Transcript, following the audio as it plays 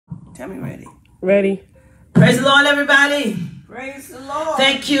Tell me ready. Ready. Praise the Lord, everybody. Praise the Lord.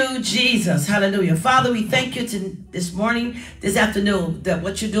 Thank you, Jesus. Hallelujah. Father, we thank you this morning, this afternoon, that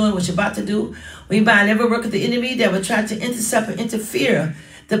what you're doing, what you're about to do. We bind every work of the enemy that will try to intercept or interfere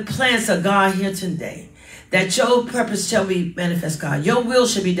the plans of God here today. That your purpose shall be manifest, God. Your will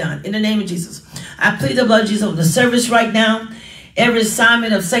shall be done in the name of Jesus. I plead the blood of Jesus over the service right now. Every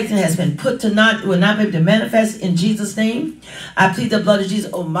assignment of Satan has been put to naught, will not be able to manifest in Jesus' name. I plead the blood of Jesus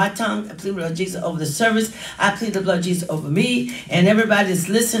over my tongue. I plead the blood of Jesus over the service. I plead the blood of Jesus over me and everybody that's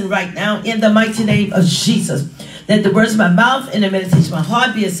listening right now in the mighty name of Jesus. Let the words of my mouth and the meditation of my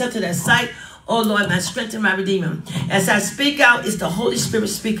heart be accepted as sight. Oh Lord, my strength and my redeemer. As I speak out, it's the Holy Spirit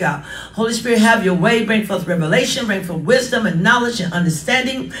speak out. Holy Spirit, have your way. Bring forth revelation. Bring forth wisdom and knowledge and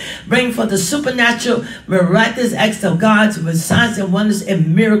understanding. Bring forth the supernatural, miraculous acts of God with signs and wonders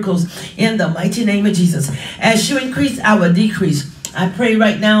and miracles in the mighty name of Jesus. As you increase, I will decrease. I pray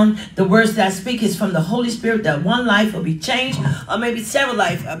right now, the words that I speak is from the Holy Spirit, that one life will be changed, or maybe several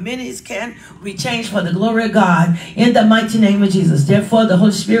lives, or many can be changed for the glory of God, in the mighty name of Jesus. Therefore, the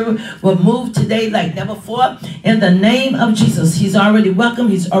Holy Spirit will move today like never before, in the name of Jesus. He's already welcome.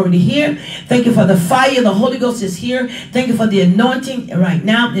 He's already here. Thank you for the fire. The Holy Ghost is here. Thank you for the anointing right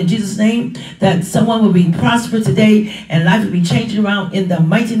now, in Jesus' name, that someone will be prosperous today, and life will be changing around in the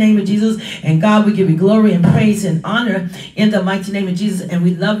mighty name of Jesus. And God will give you glory and praise and honor in the mighty name of Jesus. And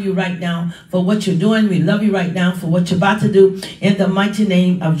we love you right now for what you're doing. We love you right now for what you're about to do in the mighty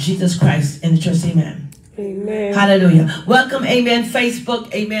name of Jesus Christ in the church. Amen. Amen. Hallelujah. Welcome, amen,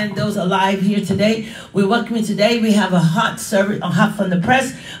 Facebook, amen, those alive here today. We welcome you today. We have a hot service, a hot from the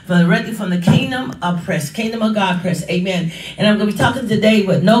press, directly from the kingdom of press, kingdom of God press, amen. And I'm going to be talking today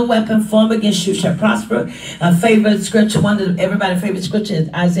with no weapon formed against you shall prosper. A favorite scripture, one of everybody's favorite scripture is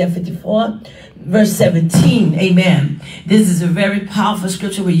Isaiah 54. Verse 17, amen. This is a very powerful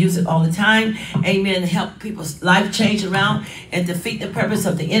scripture. We use it all the time, amen, to help people's life change around and defeat the purpose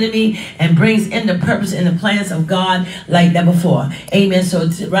of the enemy and brings in the purpose and the plans of God like never before, amen. So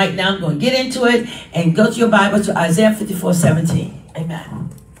right now I'm going to get into it and go to your Bible to Isaiah 54:17, amen.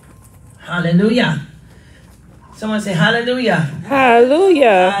 Hallelujah. Someone say hallelujah.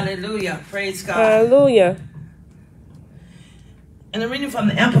 Hallelujah. Hallelujah. Praise God. Hallelujah. And I'm reading from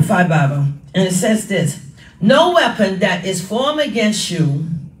the Amplified Bible. And it says this: no weapon that is formed against you,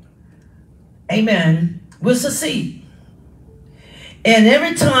 amen, will succeed. And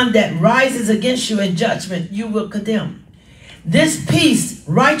every tongue that rises against you in judgment, you will condemn. This peace,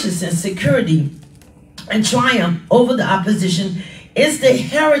 righteousness, security, and triumph over the opposition is the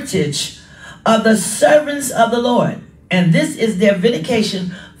heritage of the servants of the Lord. And this is their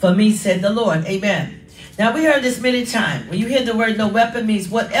vindication for me, said the Lord. Amen. Now, we heard this many times. When you hear the word no weapon, means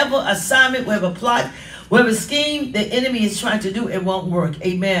whatever assignment, whatever plot, whatever scheme the enemy is trying to do, it won't work.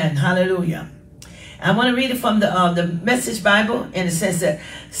 Amen. Hallelujah. I want to read it from the Message Bible, and it says that,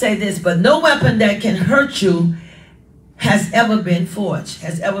 say this: but no weapon that can hurt you has ever been forged,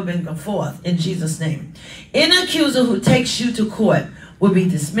 has ever been gone forth in Jesus' name. Any accuser who takes you to court will be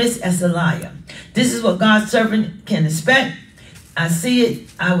dismissed as a liar. This is what God's servant can expect. I see it.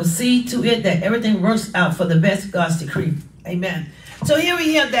 I will see to it that everything works out for the best, God's decree. Amen. So here we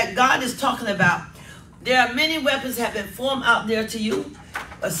hear that God is talking about there are many weapons have been formed out there to you,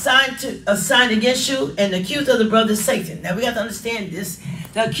 assigned against you, and the accuser of the brother is Satan. Now we have to understand this.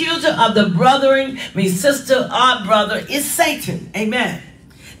 The accuser of the brethren, means sister or brother, is Satan. Amen.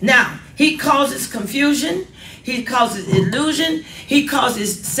 Now, he causes confusion. He causes illusion. He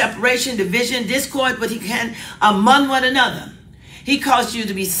causes separation, division, discord, but he can among one another. He caused you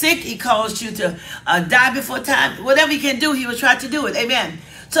to be sick. He caused you to die before time. Whatever he can do, he will try to do it. Amen.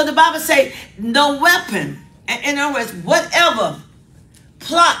 So the Bible says, no weapon, in other words, whatever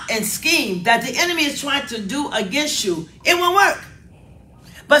plot and scheme that the enemy is trying to do against you, it will work.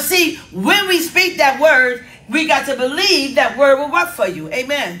 But see, when we speak that word, we got to believe that word will work for you.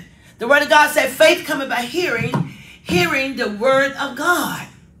 Amen. The word of God said, faith coming by hearing, hearing the word of God.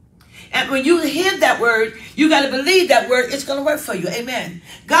 And when you hear that word, you got to believe that word. It's going to work for you. Amen.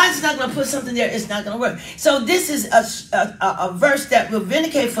 God's not going to put something there. It's not going to work. So this is a verse that will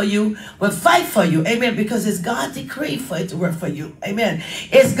vindicate for you, will fight for you. Amen. Because it's God's decree for it to work for you. Amen.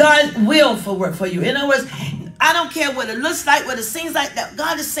 It's God's will for work for you. In other words, I don't care what it looks like, what it seems like. That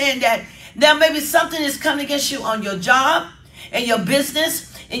God is saying that there may be something that's coming against you on your job, and your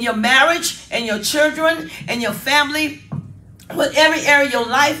business, in your marriage, and your children, and your family. With every area of your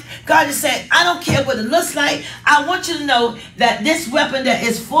life, God is saying, I don't care what it looks like. I want you to know that this weapon that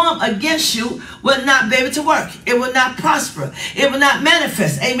is formed against you will not be able to work. It will not prosper. It will not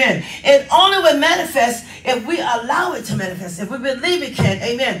manifest. Amen. It only will manifest if we allow it to manifest, if we believe it can,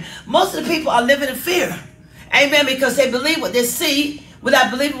 amen. Most of the people are living in fear, amen, because they believe what they see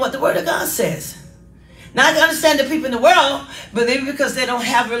without believing what the word of God says. Now, I can understand the people in the world believe it because they don't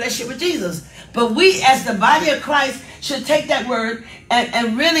have a relationship with Jesus. But we, as the body of Christ, should take that word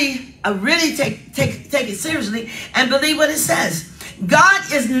and really take it seriously and believe what it says.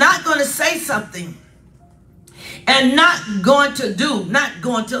 God is not going to say something and not going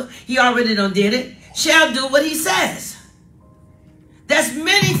to, he already done did it, shall do what he says. There's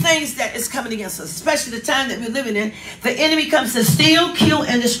many things that is coming against us, especially the time that we're living in. The enemy comes to steal, kill,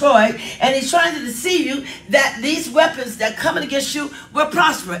 and destroy, and he's trying to deceive you that these weapons that are coming against you will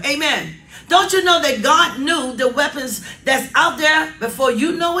prosper. Amen. Don't you know that God knew the weapons that's out there before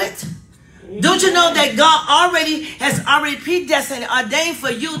you know it? Don't you know that God has already predestined, ordained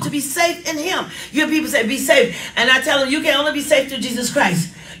for you to be safe in him? You hear people say, be safe. And I tell them, you can only be safe through Jesus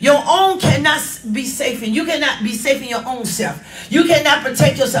Christ. Your own cannot be safe, and you cannot be safe in your own self. You cannot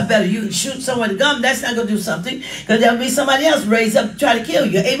protect yourself better. You shoot someone with a gun, that's not going to do something, because there'll be somebody else raised up to try to kill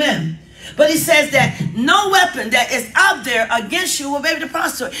you. Amen. But he says that no weapon that is out there against you will be able to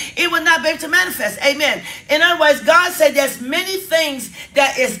prosper. It will not be able to manifest. Amen. In other words, God said there's many things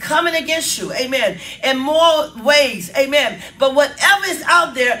that is coming against you. Amen. In more ways. Amen. But whatever is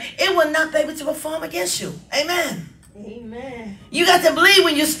out there, it will not be able to perform against you. Amen. Amen. You got to believe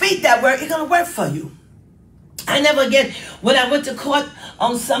when you speak that word, it's going to work for you. I never forget when I went to court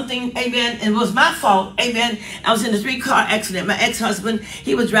on something, amen, it was my fault, amen. I was in a 3-car accident. My ex-husband,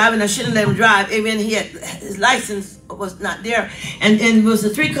 he was driving, I shouldn't let him drive, amen. He had, his license was not there, and it was a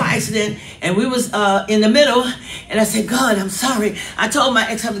 3-car accident, and we was in the middle, and I said, God, I'm sorry. I told my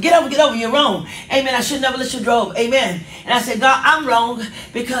ex-husband, get over, you're wrong. Amen, I should never let you drive, amen. And I said, God, I'm wrong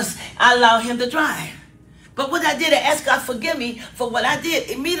because I allowed him to drive. But what I did, I asked God forgive me for what I did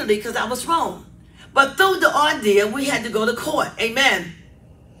immediately because I was wrong. But through the ordeal, we had to go to court. Amen.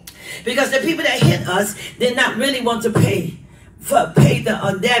 Because the people that hit us did not really want to pay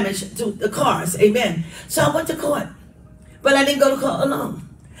the damage to the cars. Amen. So I went to court. But I didn't go to court alone.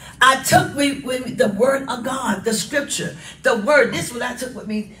 I took with me the word of God, the scripture, the word. This is what I took with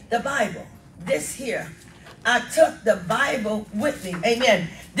me, the Bible. This here. I took the Bible with me. Amen.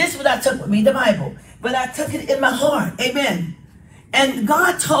 This is what I took with me, the Bible. But I took it in my heart. Amen. And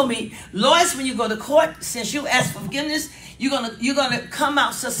God told me, Lois, when you go to court, since you asked for forgiveness, you're gonna come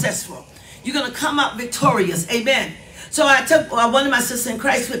out successful. You're gonna come out victorious. Amen. So I took one of my sisters in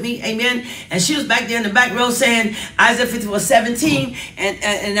Christ with me, amen, and she was back there in the back row saying Isaiah 54:17,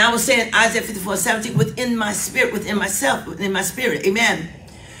 and I was saying Isaiah 54:17 within my spirit, within myself, within my spirit, amen.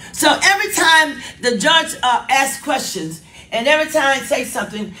 So every time the judge asks questions, and every time I say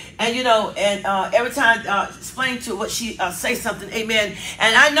something, and every time explain to what she say something, amen.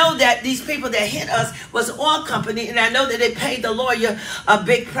 And I know that these people that hit us was an oil company, and I know that they paid the lawyer a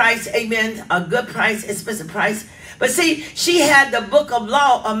big price, amen, a good price, expensive price. But see, she had the book of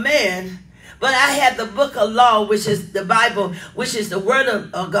law, a man, but I had the book of law, which is the Bible, which is the word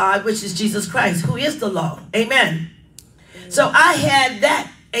of God, which is Jesus Christ, who is the law, amen. So I had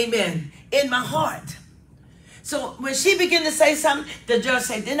that, amen, in my heart. So when she began to say something, the judge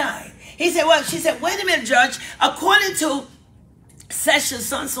said, deny. He said, well, she said, wait a minute, judge. According to section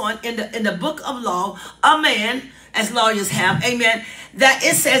so on in the book of law, a man, as lawyers have, amen, that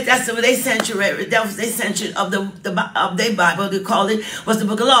it says that's what they censured. That was their censure of their Bible. They called it was the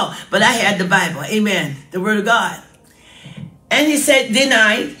book of law. But I had the Bible, amen, the word of God. And he said,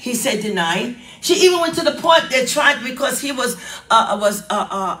 deny. He said, deny. She even went to the point that tried, because he was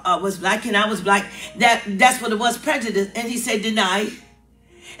black and I was black, that's what it was, prejudice. And he said, deny.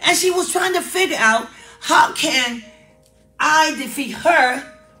 And she was trying to figure out, how can I defeat her?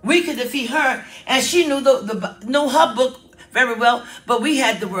 We could defeat her. And she knew knew her book very well, but we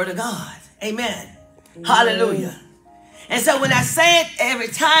had the word of God. Amen. Amen. Hallelujah. And so when I say it every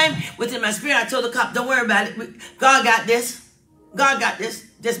time within my spirit, I told the cop, don't worry about it. God got this. God got this.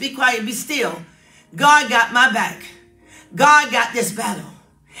 Just be quiet, be still. God got my back. God got this battle.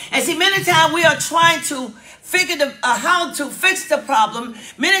 And see, many times we are trying to figure how to fix the problem.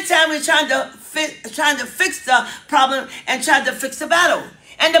 Many times we're trying to fix the problem and trying to fix the battle.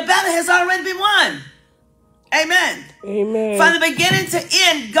 And the battle has already been won. Amen. Amen. From the beginning to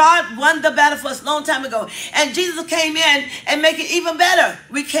end, God won the battle for us a long time ago. And Jesus came in and make it even better.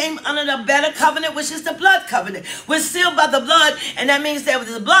 We came under the better covenant, which is the blood covenant. We're sealed by the blood, and that means that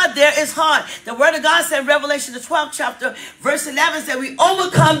with the blood there is hard. The word of God said in Revelation, the 12th chapter, verse 11, said we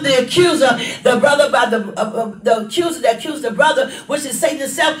overcome the accuser, the brother, by the accuser that accused the brother, which is Satan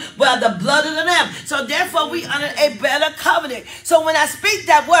himself, by the blood of the Lamb. So therefore we under a better covenant. So when I speak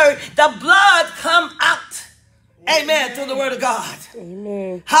that word, the blood come out. Amen. Through the word of God.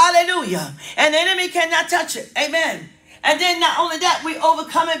 Amen. Hallelujah. And the enemy cannot touch it. Amen. And then not only that, we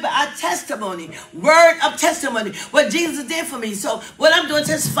overcome it by our testimony. Word of testimony. What Jesus did for me. So what I'm doing,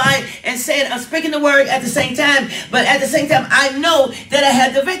 testifying and saying, I'm speaking the word at the same time. But at the same time, I know that I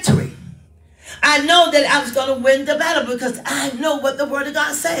had the victory. I know that I was going to win the battle because I know what the word of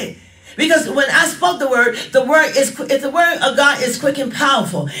God said. Because when I spoke the word is, if the word of God is quick and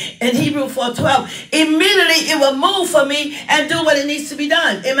powerful, in Hebrew 4:12, immediately it will move for me and do what it needs to be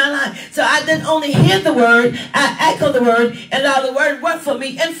done in my life. So I didn't only hear the word, I echo the word and allow the word work for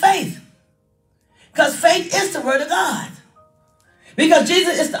me in faith. Because faith is the word of God. Because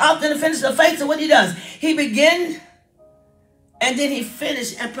Jesus is the author and the finisher of faith. So what he does, he begin and then he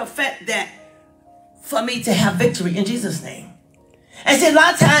finish and perfect that for me to have victory in Jesus' name. And see, a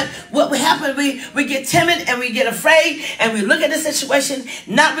lot of times what will happen, we get timid and we get afraid and we look at the situation,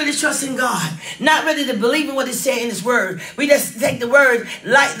 not really trusting God, not really to believe in what he said in his word. We just take the word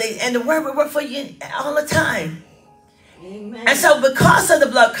lightly and the word will work for you all the time. Amen. And so because of the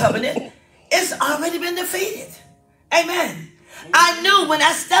blood covenant, it's already been defeated. Amen. I knew when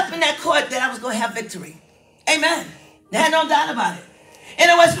I stepped in that court that I was going to have victory. Amen. There had no doubt about it. In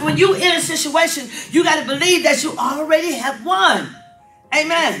other words, when you're in a situation, you got to believe that you already have won.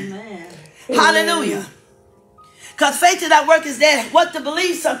 Amen. Amen. Hallelujah. Because faith without work is dead. What to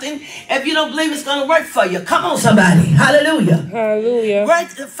believe something if you don't believe it's going to work for you? Come on, somebody. Hallelujah. Hallelujah.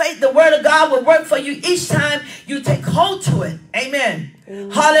 Faith, the word of God will work for you each time you take hold to it. Amen.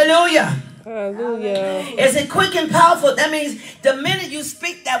 Amen. Hallelujah. Hallelujah. Is it quick and powerful? That means the minute you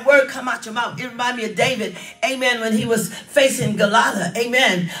speak that word come out your mouth. It reminds me of David, amen, when he was facing Goliath,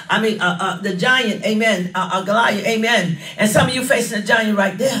 amen. The giant, amen, Goliath, amen. And some of you facing a giant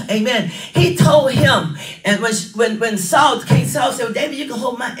right there, amen. He told him, and when King Saul said, well, David, you can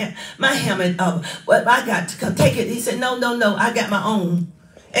hold my helmet, what I got to take it. He said, no, I got my own.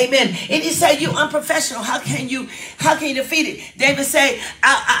 Amen. And he said, you unprofessional. How can you defeat it? David said,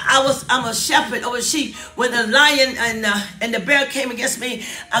 I'm a shepherd over sheep. When the lion and the bear came against me,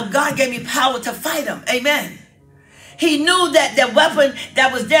 God gave me power to fight them. Amen. He knew that the weapon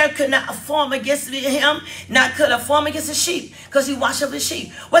that was there could not form against him, not could have formed against the sheep, because he watched over the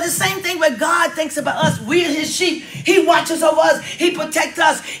sheep. Well, the same thing when God thinks about us, we are his sheep. He watches over us. He protects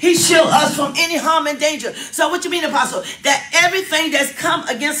us. He shields us from any harm and danger. So what you mean, Apostle? That everything that's come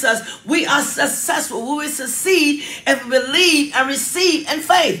against us, we are successful. We will succeed if we believe and receive in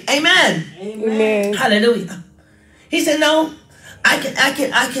faith. Amen. Amen. Hallelujah. He said, no,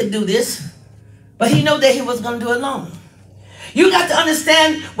 I can do this. But he knew that he was going to do it alone. You got to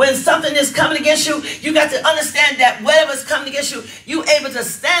understand when something is coming against you, you got to understand that whatever's coming against you, you're able to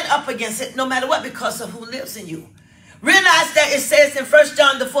stand up against it no matter what because of who lives in you. Realize that it says in 1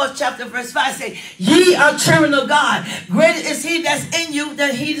 John, the 4th chapter, verse 5, say, ye are children of God. Greater is he that's in you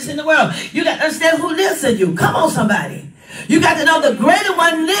than he is in the world. You got to understand who lives in you. Come on, somebody. You got to know the greater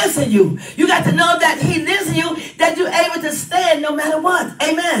one lives in you. You got to know that he lives in you, that you're able to stand no matter what.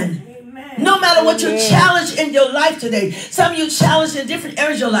 Amen. No matter what you challenge in your life today. Some of you challenged in different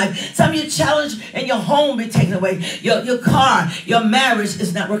areas of your life. Some of you challenged in your home be taken away. Your car, your marriage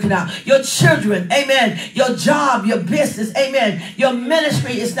is not working out. Your children, amen. Your job, your business, amen. Your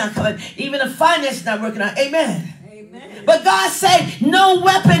ministry is not coming. Even the finance is not working out, amen. Amen. But God said, no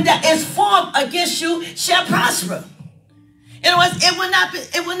weapon that is formed against you shall prosper. In other words,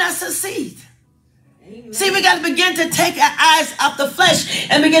 it will not succeed. Amen. See, we got to begin to take our eyes off the flesh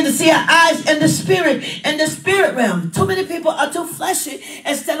and begin to see our eyes in the spirit realm. Too many people are too fleshy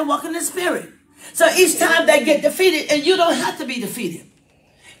instead of walking in the spirit. So each time they get defeated, and you don't have to be defeated.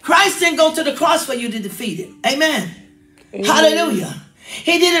 Christ didn't go to the cross for you to defeat it. Amen. Amen. Hallelujah.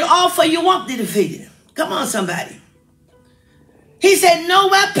 He did it all for you won't be defeated. Come on, somebody. He said, no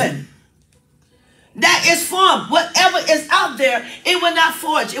weapon that is formed, whatever is out there, it will not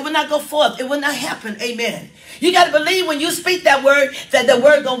forge. It will not go forth. It will not happen. Amen. You got to believe when you speak that word, that the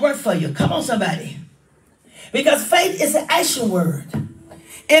word going to work for you. Come on, somebody. Because faith is an action word.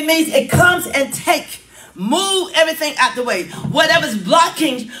 It means it comes and move everything out the way. Whatever's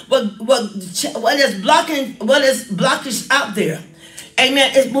blocking, what is blockage out there.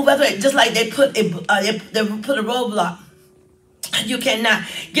 Amen. It's moved out the way. Just like they put a roadblock. You cannot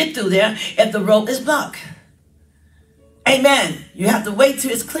get through there if the road is blocked. Amen. You have to wait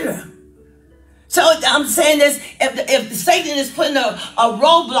till it's clear. So I'm saying this, if Satan is putting a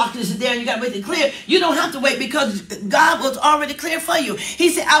roadblock there and you got to wait to clear, you don't have to wait because God was already clear for you. He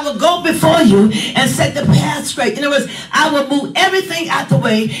said, I will go before you and set the path straight. In other words, I will move everything out the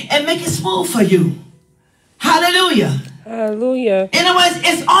way and make it smooth for you. Hallelujah. Hallelujah. In other words,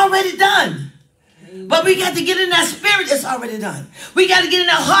 it's already done. But we got to get in that spirit that's already done. We got to get in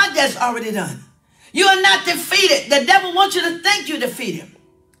that heart that's already done. You are not defeated. The devil wants you to think you're defeated.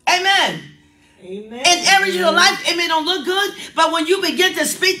 Amen. Amen. In areas of your life, it may not look good, but when you begin to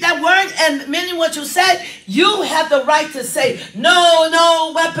speak that word and meaning what you said, you have the right to say,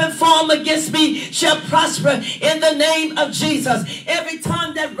 no weapon formed against me shall prosper in the name of Jesus. Every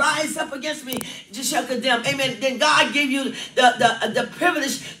tongue that rises up against me shall condemn. Amen. Then God gave you the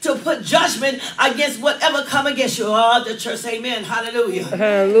privilege to put judgment against whatever come against you. Oh, the church, amen. Hallelujah.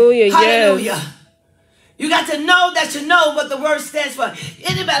 Hallelujah. Hallelujah. Yes. You got to know that you know what the word stands for.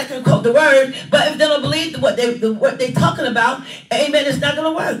 Anybody can quote the word, but if they don't believe what they're talking about, amen, it's not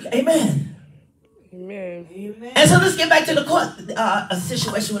going to work. Amen. Amen. Amen. And so let's get back to the court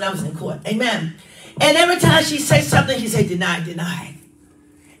situation when I was in court. Amen. And every time she says something, he said, deny, deny.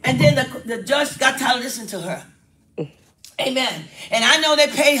 And then the judge got tired of listening to her. Amen. And I know they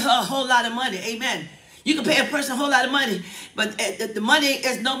pay her a whole lot of money. Amen. You can pay a person a whole lot of money, but the money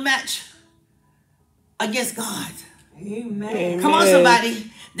is no match against God. Amen. Come on,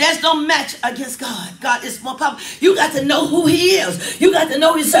 somebody. There's no match against God. God is more powerful. You got to know who he is. You got to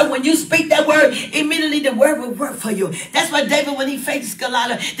know yourself. When you speak that word, immediately the word will work for you. That's why David, when he faced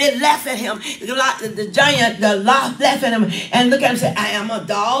Goliath, they laugh at him. The giant, laugh at him and look at him and say, I am a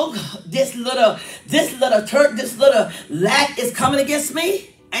dog. This little lad is coming against me.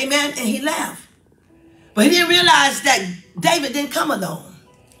 Amen. And he laughed. But he didn't realize that David didn't come alone.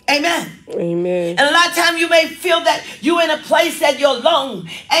 Amen. Amen. And a lot of times you may feel that you're in a place that you're alone.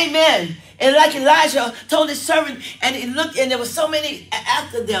 Amen. And like Elijah told his servant, and he looked, and there were so many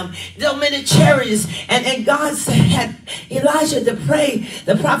after them, so many chariots. And God had Elijah to pray,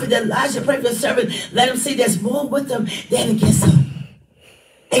 the prophet Elijah prayed for the servant, let him see there's more with them than against them.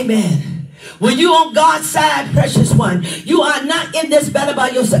 Amen. When you're on God's side, precious one, you are not in this battle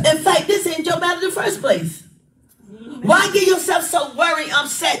by yourself. In fact, this ain't your battle in the first place. Why get yourself so worried,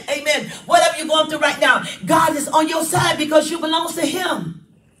 upset? Amen. Whatever you're going through right now, God is on your side because you belong to him.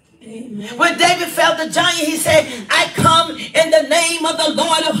 Amen. When David felt the giant, he said, I come in the name of the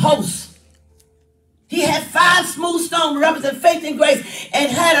Lord of hosts. He had 5 smooth stones representing faith and grace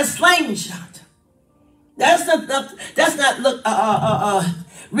and had a slingshot. That's not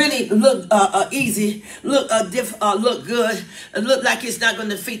really look easy, look good, look like it's not going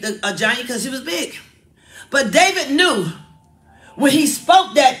to defeat a giant because he was big. But David knew when he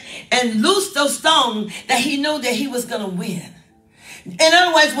spoke that and loosed those stones that he knew that he was going to win. In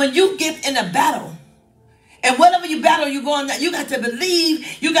other words, when you get in a battle, and whatever you battle you're going, you got to believe.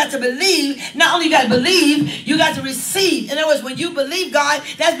 You got to believe. Not only you got to believe, you got to receive. In other words, when you believe God,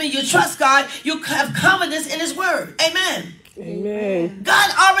 that means you trust God. You have confidence in his word. Amen. Amen.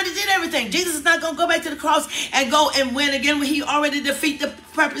 God already did everything. Jesus is not going to go back to the cross and go and win again when he already defeated the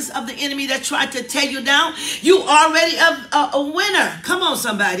purpose of the enemy that tried to tear you down. You already a winner. Come on,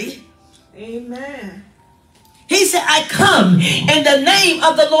 somebody. Amen. He said, I come in the name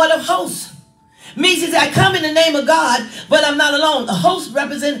of the Lord of hosts. Means he said, I come in the name of God, but I'm not alone. A host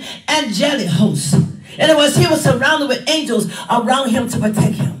represents angelic hosts. In other words, he was surrounded with angels around him to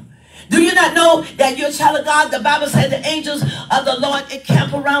protect him. Do you not know that you're a child of God? The Bible says the angels of the Lord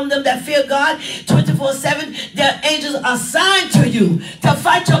encamp around them that fear God 24/7. Their angels are assigned to you to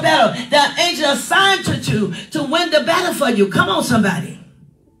fight your battle. Their angels are assigned to you to win the battle for you. Come on, somebody.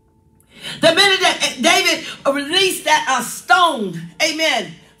 The minute that David released that stone,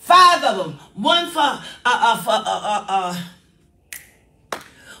 amen, 5 of them, one for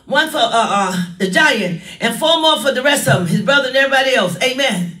the giant, and 4 more for the rest of them, his brother and everybody else.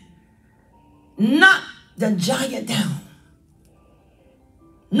 Amen. Knock the giant down.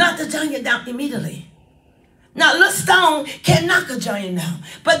 Knock the giant down immediately. Now, little stone can knock a giant down,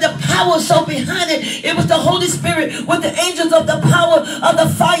 but the power so behind it, it was the Holy Spirit with the angels of the power of the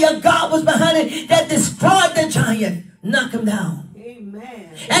fire. God was behind it that destroyed the giant. Knock him down. Amen.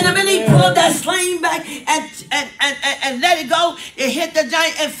 And the minute he pulled that sling back and let it go, it hit the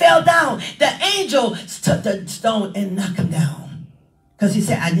giant and fell down. The angel took the stone and knocked him down. Because he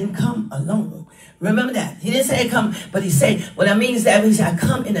said, I didn't come alone. Remember that. He didn't say come, but he said, what I mean is that he said, I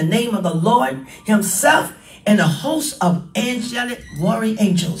come in the name of the Lord himself, and a host of angelic warring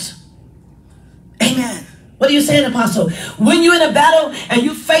angels. Amen. What are you saying, Apostle? When you're in a battle and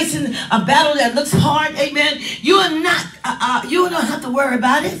you're facing a battle that looks hard, amen, you are not, you don't have to worry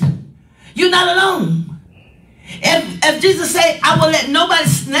about it. You're not alone. If Jesus said, I will let nobody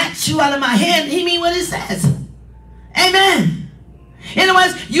snatch you out of my hand, he mean what he says. Amen. In other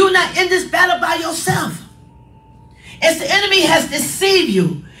words, you're not in this battle by yourself. It's the enemy has deceived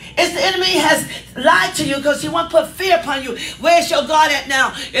you. It's the enemy has lied to you because he wants to put fear upon you. Where's your God at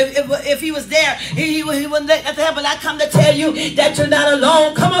now? If he was there, he wouldn't let that happen. I come to tell you that you're not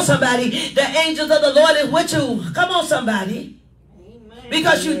alone. Come on, somebody. The angels of the Lord is with you. Come on, somebody. Amen.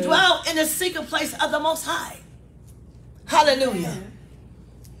 Because you dwell in the secret place of the Most High. Hallelujah. Amen.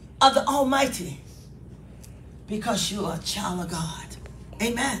 Of the Almighty. Because you are a child of God.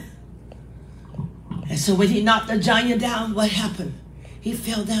 Amen. And so when he knocked the giant down, what happened? He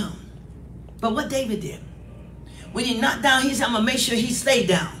fell down. But what David did, when he knocked down, he said, I'm going to make sure he stayed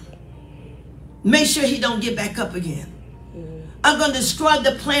down. Make sure he don't get back up again. I'm going to destroy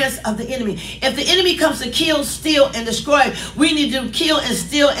the plans of the enemy. If the enemy comes to kill, steal, and destroy, we need to kill and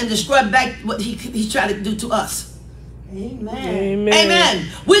steal and destroy back what he tried to do to us. Amen. Amen. Amen.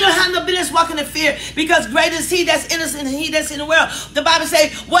 We don't have no business walking in fear, because greater is he that's in us than he that's in the world. The Bible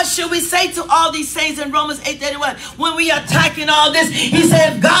says, what should we say to all these things in Romans 8:31? When we are attacking all this, he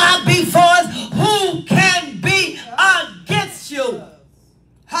said, if God be for us, who can be against you?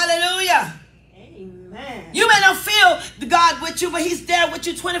 Hallelujah. Amen. You may not feel the God with you, but he's there with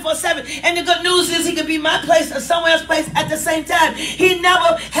you 24/7. And the good news is he could be my place or someone else's place at the same time. He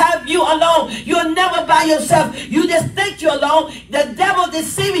never have you alone. You're never by yourself. You just think you're alone. The devil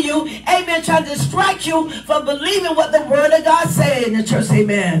deceiving you, amen, trying to distract you from believing what the word of God said in the church.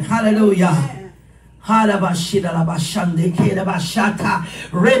 Amen. Hallelujah.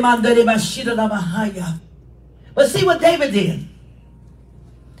 But see what David did.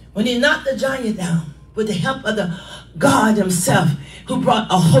 When he knocked the giant down with the help of the God himself, who brought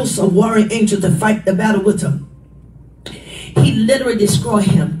a host of warring angels to fight the battle with him, he literally destroyed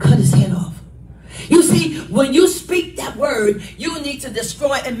him, cut his head off. You see, when you speak that word, you need to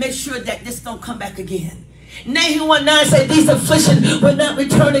destroy and make sure that this don't come back again. Nahum 1:9 says these afflictions will not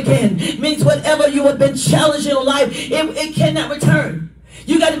return again. Means whatever you have been challenged in your life, it cannot return.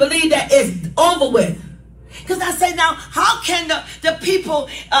 You got to believe that it's over with. Because I say now, how can the people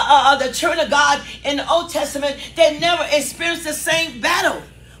of the church of God in the Old Testament, they never experienced the same battle?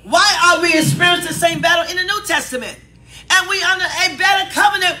 Why are we experiencing the same battle in the New Testament? And we under a better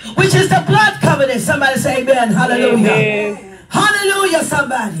covenant, which is the blood covenant. Somebody say amen. Hallelujah. Amen. Hallelujah,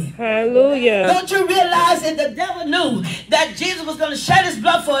 somebody. Hallelujah. Don't you realize that the devil knew that Jesus was going to shed his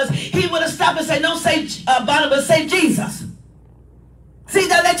blood for us? He would have stopped and said, don't say Barnabas, say Jesus. See,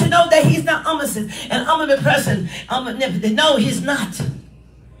 that let you know that he's not omniscient and omnipresent, omnipotent. No, he's not.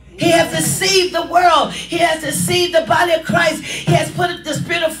 He has deceived the world. He has deceived the body of Christ. He has put the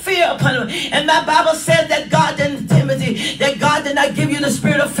spirit of fear upon him. And my Bible says that God didn't, Timothy, that God did not give you the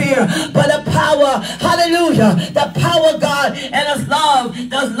spirit of fear, but a power. Hallelujah. The power of God and his love,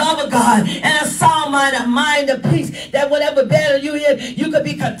 the love of God, and a sound mind, a mind of peace, that whatever battle you in, you could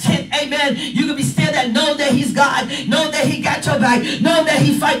be content. Amen. You could be still that know that he's God. Know that he got your back. Know that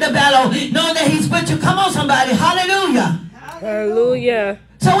he fight the battle. Know that he's with you. Come on, somebody. Hallelujah. Hallelujah.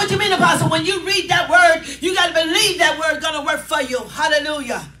 So what you mean, Apostle? When you read that word, you got to believe that word is going to work for you.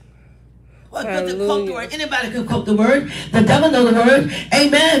 Hallelujah. Well, good to quote the word. Anybody can quote the word. The devil knows the word.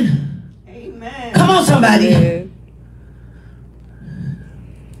 Amen. Amen. Come on, somebody. Amen.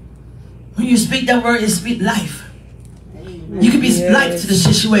 When you speak that word, you speak life. Amen. You can be life to the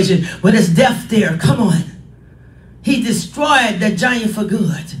situation, but there's death there. Come on. He destroyed the giant for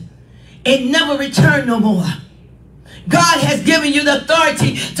good. It never returned no more. God has given you the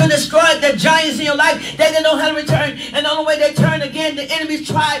authority to destroy the giants in your life. They didn't know how to return. And the only way they turn again, the enemies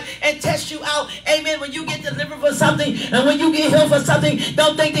try and test you out. Amen. When you get delivered for something and when you get healed for something,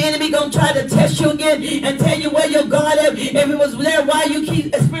 don't think the enemy going to try to test you again and tell you where your God is. If it was there, why you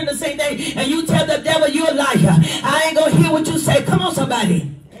keep experiencing the same thing? And you tell the devil you're a liar. I ain't going to hear what you say. Come on,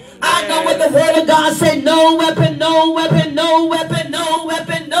 somebody. I know what the word of God said. No weapon, no weapon, no weapon, no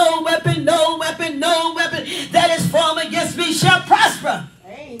weapon, no weapon, no weapon, no weapon that is formed against me shall prosper.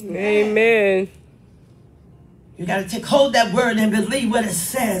 Amen. Amen. You got to take hold of that word and believe what it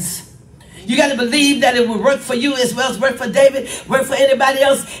says. You got to believe that it will work for you as well as work for David, work for anybody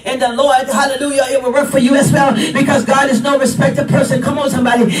else. And the Lord, hallelujah, it will work for you as well, because God is no respected person. Come on,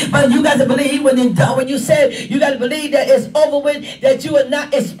 somebody. But you got to believe when you said, you got to believe that it's over with, that you will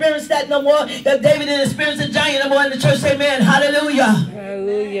not experience that no more, that David didn't experience the giant no more in the church. Amen. Hallelujah. Hallelujah.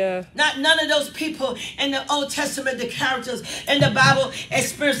 Hallelujah. Not none of those people in the Old Testament, the characters in the Bible,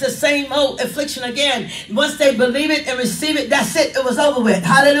 experience the same old affliction again. Once they believe it and receive it, that's it. It was over with.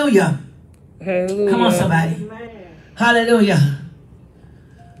 Hallelujah. Hallelujah. Come on, somebody. Amen. Hallelujah.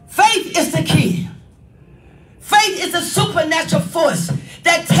 Faith is the key. Faith is a supernatural force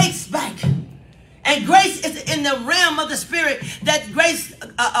that takes back. And grace is in the realm of the spirit, that grace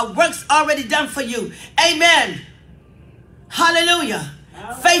works already done for you. Amen. Hallelujah.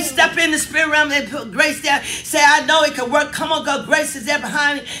 Faith step in the spirit realm and put grace there. Say, I know it can work. Come on, God. Grace is there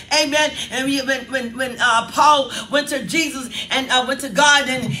behind me. Amen. And when Paul went to Jesus and went to God,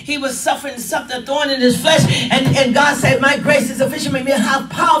 and he was suffering something, thorn in his flesh, and God said, my grace is sufficient. Maybe how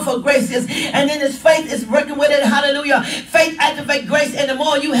powerful grace is. And then his faith is working with it. Hallelujah. Faith activates grace. And the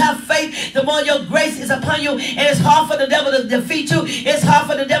more you have faith, the more your grace is upon you. And it's hard for the devil to defeat you. It's hard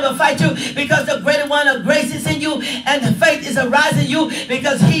for the devil to fight you, because the greater one of grace is in you, and the faith is arising you,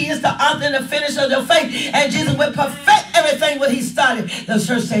 because he is the author and the finisher of your faith. And Jesus will perfect everything what he started. The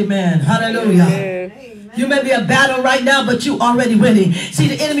church say amen. Hallelujah. Amen. You may be a battle right now, but you already winning. See,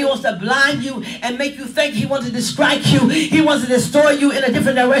 the enemy wants to blind you and make you think. He wants to distract you. He wants to destroy you in a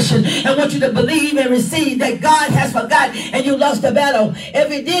different direction, and want you to believe and receive that God has forgotten and you lost the battle. If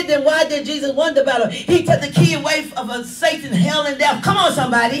he did, then why did Jesus win the battle? He took the key away of Satan, hell, and death. Come on,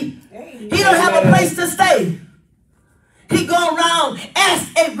 somebody. He don't have a place to stay. He going around as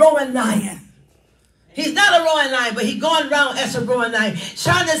a roaring lion. He's not a roaring lion, but he's going around as a roaring lion,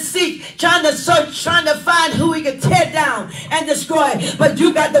 trying to seek, trying to search, trying to find who he can tear down and destroy. But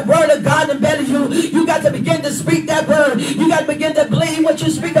you got the word of God embedded in you. You got to begin to speak that word. You got to begin to believe what you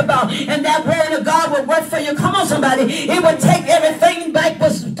speak about, and that word of God will work for you. Come on, somebody. It will take everything back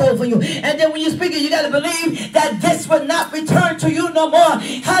what's told for you. And then when you speak it, you got to believe that this will not return to you no more.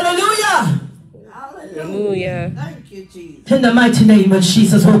 Hallelujah. Hallelujah. Thank you, Jesus. In the mighty name of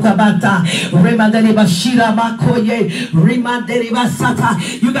Jesus, you got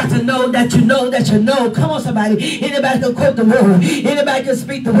to know that you know that you know. Come on, somebody. Anybody can quote the word. Anybody can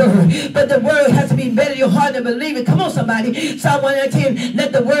speak the word. But the word has to be embedded in your heart and believe it. Come on, somebody. Psalm 119,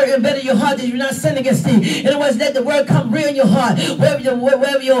 let the word embed in your heart that you're not sin against thee. In other words, let the word come real in your heart. Wherever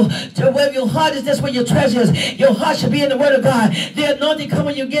your heart is, that's where your treasure is. Your heart should be in the word of God. The anointing come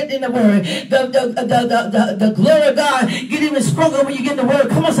when you get in the word. The glory of God get even stronger when you get the word.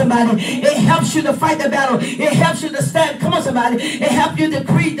 Come on, somebody. It helps you to fight the battle. It helps you to stand. Come on, somebody. It helps you to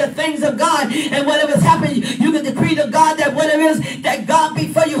decree the things of God. And whatever's happening, you can decree to God that whatever it is, that God be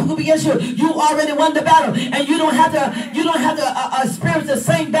for you, who be against you. You already won the battle. And you don't have to experience the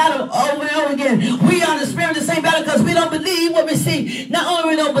same battle over and over again. We are experiencing the same battle because we don't believe what we see. Not only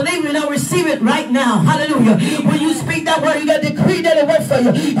we don't believe, we don't receive it right now. Hallelujah. When you speak that word, you got to decree that it works for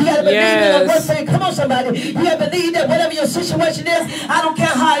you. You got to believe that it works for you. Come on, somebody. You got to believe that whatever your situation is, I don't care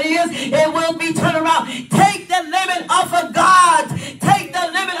how it is, it will be turned around. Take the limit off of God. Take the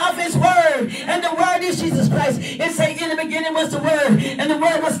limit off his word. And the word is Jesus Christ. It says in the beginning was the word, and the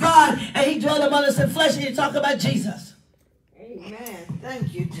word was God, and he dwelt among us in flesh, and you talk about Jesus. Amen.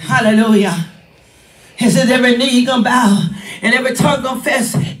 Thank you, Jesus. Hallelujah. He says every knee gonna bow and every tongue gonna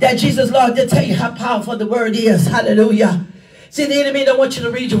confess that Jesus Lord. To tell you how powerful the word is. Hallelujah. See, the enemy don't want you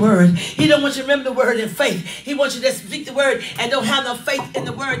to read your word. He don't want you to remember the word in faith. He wants you to speak the word and don't have no faith in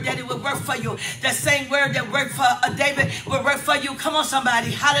the word that it will work for you. That same word that worked for David will work for you. Come on,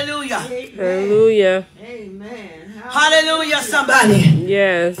 somebody. Hallelujah. Amen. Hallelujah. Amen. Hallelujah, somebody.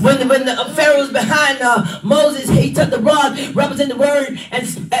 Yes. When the Pharaoh was behind Moses, he took the rod, representing the word, and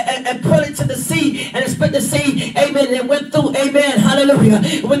put it to the sea, and it split the sea. Amen. And went through. Amen. Hallelujah.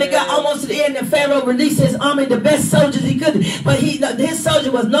 When they got almost to the end, the Pharaoh released his army, the best soldiers he could. But his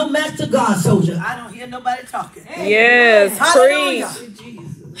soldier was no match to God's soldier. I don't hear nobody talking. Yes. Hallelujah. Preach.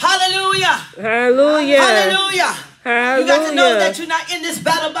 Hallelujah. Hallelujah. Hallelujah. Hallelujah. You got to know that you're not in this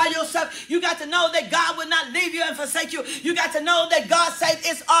battle by yourself. You got to know that God will not leave you and forsake you. You got to know that God said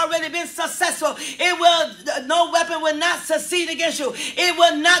it's already been successful. It will, no weapon will not succeed against you. It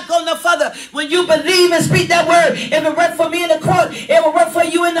will not go no further. When you believe and speak that word, it will work for me in the court. It will work for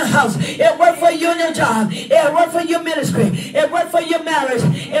you in the house. It will work for you in your job. It will work for your ministry. It will work for your marriage.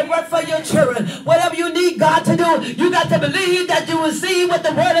 It will work for your children. Whatever you need God to do, you got to believe that you will see what the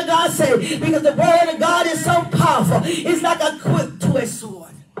word of God says. Because the word of God is so powerful. It's like a quick-two-edged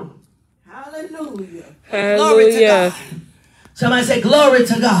sword. Hallelujah. Hallelujah. Glory to God. Somebody say, glory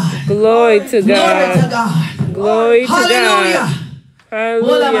to God. Glory to God. Glory to God. Glory to Hallelujah. God.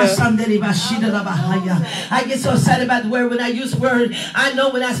 Hallelujah. I get so excited about the word. When I use the word, I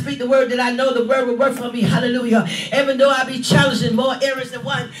know when I speak the word that I know the word will work for me. Hallelujah. Even though I be challenged in more areas than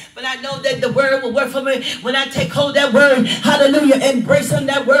one, but I know that the word will work for me. When I take hold of that word, hallelujah, embrace on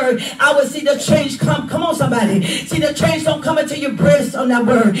that word, I will see the change come. Come on, somebody. See, the change don't come until you embrace on that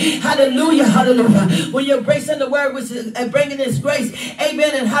word. Hallelujah, hallelujah. When you're embracing the word and bringing this grace,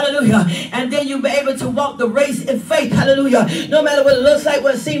 amen, and hallelujah. And then you'll be able to walk the race in faith. Hallelujah. No matter what it looks like,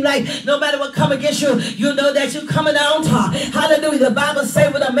 what it seems like, no matter what come against you, you know that you're coming out on top. Hallelujah. The Bible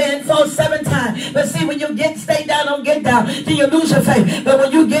says when a man falls 7 times, but see, when you stay down, don't get down, then you lose your faith. But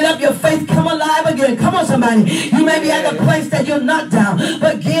when you get up, your faith come alive again. Come on, somebody. You may be at a place that you're knocked down,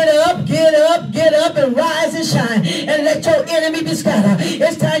 but get up, get up, get up, and rise and shine, and let your enemy be scattered.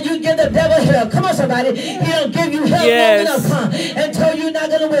 It's time you give the devil hell. Come on, somebody. He don't give you hell long enough, and tell you not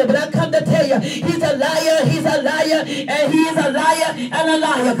going to win. But I come to tell you, he's a liar, and he is a liar and a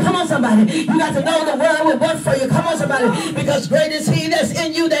liar. Come on, somebody. You got to know the word will work for you. Come on, somebody. Because great is he that's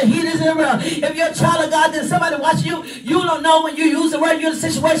in you than he is in the world. If you're a child of God, then somebody watching you, you don't know when you use the word, you're in a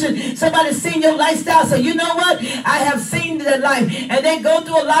situation, somebody's seen your lifestyle. So you know what? I have seen their life, and they go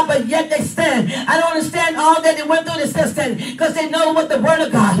through a lot, but yet they stand. I don't understand all that they went through, they still stand, because they know what the word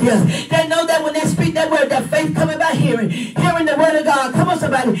of God is. They know that when they speak that word, that faith coming by hearing the word of God. Come on,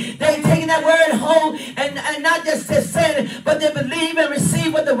 somebody. They taking that word home and not just saying it, but they believe and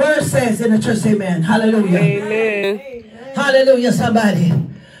receive what the word says in the church. Amen. Hallelujah. Amen. Hallelujah, somebody.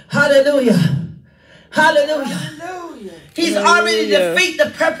 Hallelujah. Hallelujah. Hallelujah. He's already defeated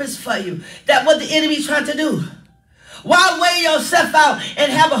the purpose for you. That what the enemy's trying to do. Why wear yourself out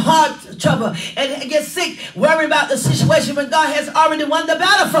and have a heart trouble and get sick, worry about the situation when God has already won the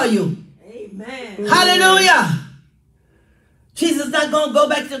battle for you? Amen. Hallelujah. Jesus is not going to go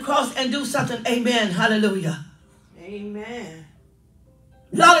back to the cross and do something. Amen. Hallelujah. Amen.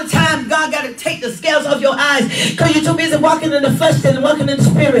 A lot of times God got to take the scales off your eyes because you're too busy walking in the flesh and walking in the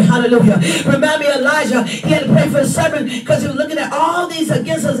spirit. Hallelujah. Remind me of Elijah. He had to pray for the servant because he was looking at all these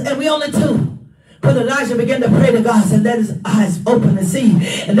against us and we only 2. But Elijah began to pray to God and let his eyes open and see.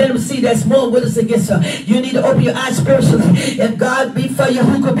 And let him see there's more with us against her. You need to open your eyes spiritually. If God be for you,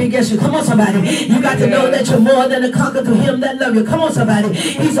 who could be against you? Come on, somebody. You got to know that you're more than a conqueror to him that love you. Come on, somebody.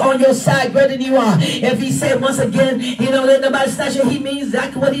 He's on your side greater than you are. If he said once again, he don't let nobody snatch you, he means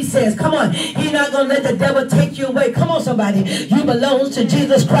exactly what he says. Come on. He's not going to let the devil take you away. Come on, somebody. You belong to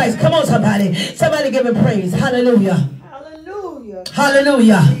Jesus Christ. Come on, somebody. Somebody give him praise. Hallelujah. Hallelujah.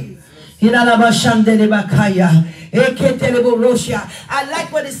 Hallelujah. I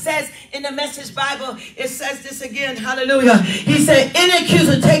like what it says in the Message Bible. It says this again. Hallelujah. He said, any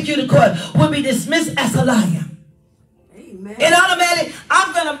accuser take you to court will be dismissed as a liar. Amen. And automatically,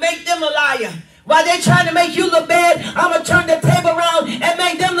 I'm going to make them a liar. While they're trying to make you look bad, I'm going to turn the table around and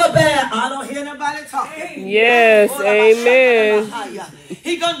make them look bad. I don't hear nobody talking. Yes, amen.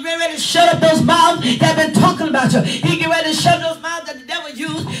 He going to be ready to shut up those mouths that have been talking about you. He get ready to shut those mouths that the devil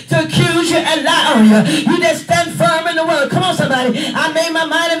used to accuse you and lie on you. You just stand firm in the word. Come on, somebody. I made my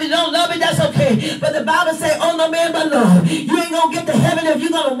mind. If you don't love me, that's okay. But the Bible says, oh, no man but love. You ain't going to get to heaven if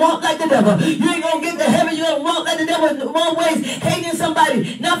you're going to walk like the devil. You ain't going to get to heaven. You're going to walk like the devil in the wrong ways, hating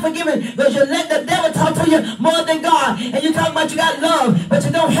somebody, not forgiving, because you let the devil talk to you more than God. And you talk about you got love, but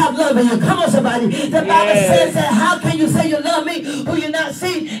you don't have love in you. Come on, somebody. The Bible says that how can you say you love me who you not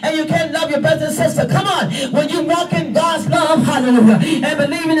see, and you can't love your brother and sister? Come on. When you walk in God's love, hallelujah, and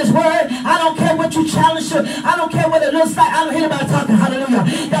believe in his word, I don't care what you challenge to. I don't care what it looks like. I don't hear about talking. Hallelujah.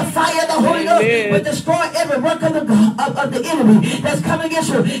 The fire of the Holy Ghost will destroy every work of the enemy that's coming against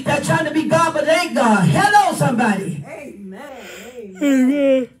you. They're trying to be God, but they ain't God. Hello, somebody. Amen.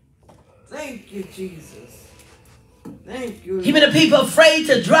 Amen. Thank you, Jesus. Thank you. Even the people afraid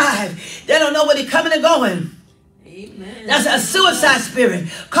to drive. They don't know where they're coming and going. Amen. That's a suicide spirit,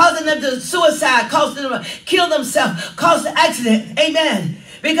 causing them to suicide, causing them to kill themselves, cause the accident. Amen.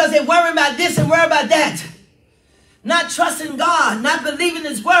 Because they worry about this and worry about that. Not trusting God, not believing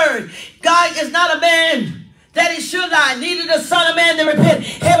his word. God is not a man that he should lie, neither the son of man to repent.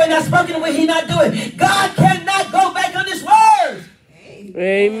 Heaven not spoken when he not doing. God cannot go back on his word.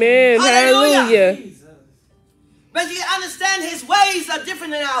 Amen. Hallelujah. But you understand his ways are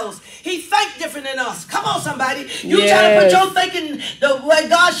different than ours. He think different than us. Come on, somebody. You try to put your thinking the way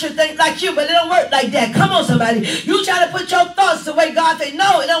God should think like you, but it don't work like that. Come on, somebody. You try to put your thoughts the way God thinks.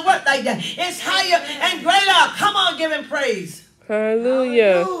 No, it don't work like that. It's higher and greater. Come on, give him praise.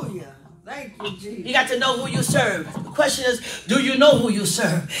 Hallelujah. Hallelujah. Thank you, Jesus. You got to know who you serve. The question is, do you know who you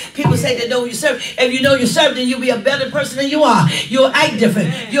serve? People say they know who you serve. If you know you serve, then you'll be a better person than you are. You'll act different.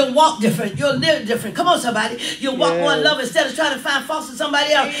 Amen. You'll walk different. You'll live different. Come on, somebody. You'll walk more in love instead of trying to find faults in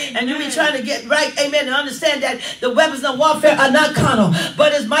somebody else. Amen. And you'll be trying to get right. Amen. And understand that the weapons of warfare are not carnal,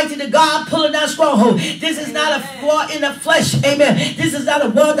 but it's mighty to God pulling down stronghold. This is not a war in the flesh. Amen. This is not a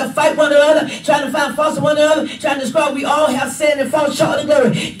war to fight one another, trying to find faults in one another, trying to describe we all have sinned and fall short of the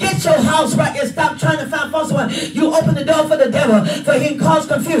glory. Get your house right and stop trying to find faults in one. You open the door for the devil, for he can cause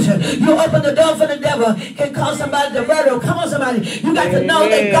confusion. You open the door for the devil, can cause somebody to murder. Come on, somebody. You got to know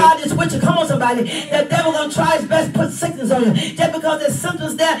that God is with you. Come on, somebody. The devil gonna try his best to put sickness on you. Just because there's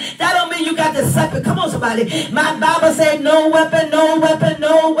symptoms there, that don't mean you got to suffer. Come on, somebody. My Bible said no weapon, no weapon,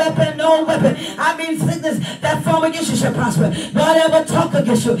 no weapon, no weapon. I mean sickness that form against you shall prosper. Whatever talk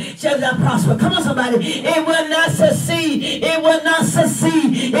against you shall not prosper. Come on, somebody. It will not succeed. It will not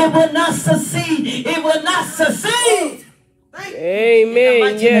succeed. It will not succeed. It will not succeed. Amen.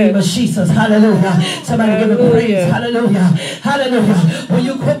 In the name of Jesus. Hallelujah. Somebody give him praise. Hallelujah. Hallelujah. When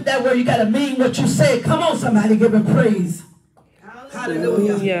you quote that word, you got to mean what you say. Come on, somebody give him praise.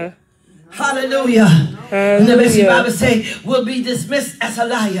 Hallelujah. Hallelujah. And the message Bible say will be dismissed as a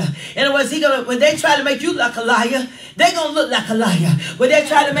liar. In other words, when they try to make you look a liar, they're going to look like a liar. When they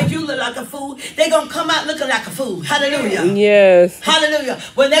try to make you look like a fool, they're going to come out looking like a fool. Hallelujah. Yes. Hallelujah.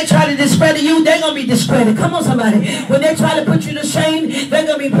 When they try to discredit you, they're going to be discredited. Come on, somebody. When they try to put you to shame, they're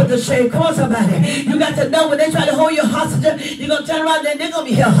going to be put to shame. Come on, somebody. You got to know when they try to hold you hostage, you're going to turn around and they're going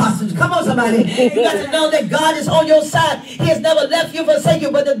to be held hostage. Come on, somebody. You got to know that God is on your side. He has never left you, forsake you.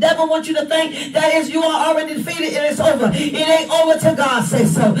 But the devil wants you to think that is you are already defeated and it's over. It ain't over till God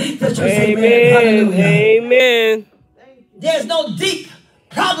says so. The church say amen. Hallelujah. Amen. There's no deep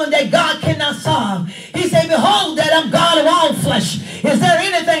problem that God cannot solve. He said, behold that I'm God of all flesh. Is there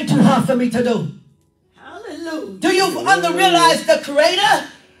anything too hard for me to do? Hallelujah. Do you realize the creator?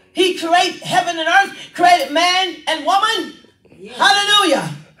 He created heaven and earth, created man and woman. Yes.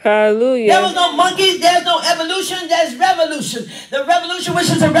 Hallelujah. Hallelujah. There was no monkey, there's no evolution, there's revolution. The revolution,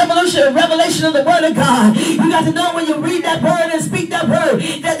 which is a revolution, a revelation of the word of God. You got to know when you read that word and speak that word,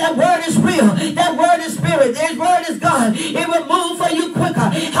 that word is real. That word is spirit. That word is God. It will move for you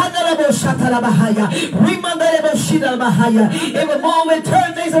quicker. It will move and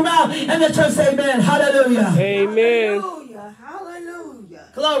turn things around. And the church say amen. Hallelujah. Amen. Hallelujah.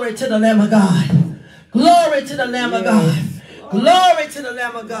 Hallelujah. Glory to the Lamb of God. Glory to the Lamb of God. Glory to the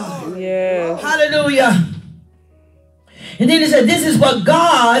Lamb of God. Yes. Hallelujah. And then he said, this is what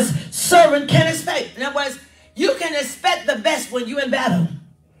God's servant can expect. In other words, you can expect the best when you're in battle.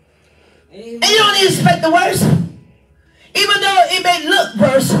 Amen. And you don't expect the worst. Even though it may look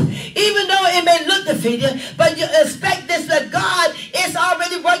worse, even though it may look defeated, but you expect this, that God is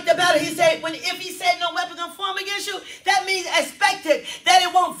already worked the battle. He said, if he said no weapon can form against you, that means expect it, that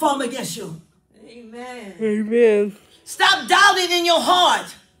it won't form against you. Amen. Amen. Stop doubting in your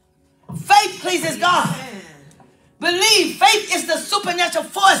heart. Faith pleases God. Amen. Believe. Faith is the supernatural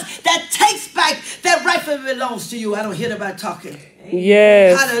force that takes back that rightfully belongs to you. I don't hear nobody talking.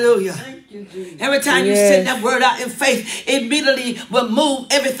 Yes. Hallelujah. Thank you, Jesus. Every time you send that word out in faith, it immediately will move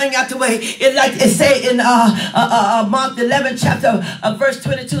everything out the way. It like it say in Mark 11 chapter verse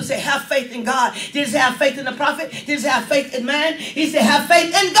 22, say have faith in God. Did it say have faith in the prophet? Did it say have faith in man? He said have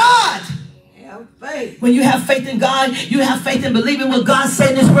faith in God. Faith. When you have faith in God, you have faith in believing what God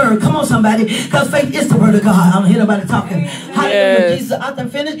said in his word. Come on, somebody. Because faith is the word of God. I don't hear nobody talking. Hallelujah. Yes. Jesus out there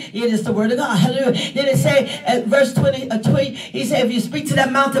finished. It is the word of God. Hallelujah. Then it say at verse 20, he said, if you speak to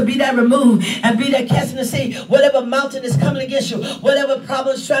that mountain, be that removed and be that cast in the sea. Whatever mountain is coming against you, whatever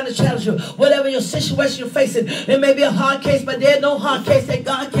problem is trying to challenge you, whatever your situation you're facing, it may be a hard case, but there's no hard case that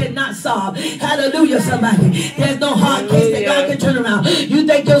God cannot solve. Hallelujah, somebody. There's no hard case that God can turn around. You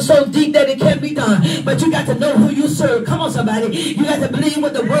think you're so deep that it can't be done. But you got to know who you serve. Come on, somebody. You got to believe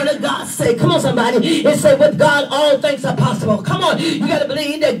what the word of God say. Come on, somebody. It say with God all things are possible. Come on. You got to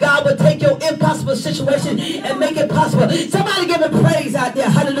believe that God will take your impossible situation and make it possible. Somebody give him praise out there.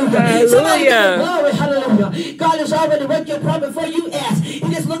 Hallelujah. Hallelujah. Somebody give him glory. Hallelujah. God has already worked your problem before you ask. He's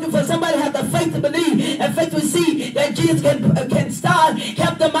just looking for somebody to have the faith to believe and faith to receive that Jesus can start,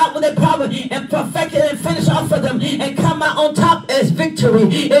 help them out with their problem and perfect it and finish off for them and come out on top as victory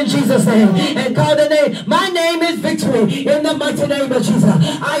in Jesus' name. And call the name. My name is victory in the mighty name of Jesus.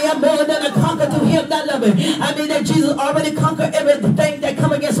 I am more than a conqueror through him that love me. I mean that Jesus already conquered everything that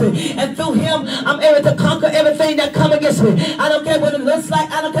come against me. And through him, I'm able to conquer everything that come against me. I don't care what it looks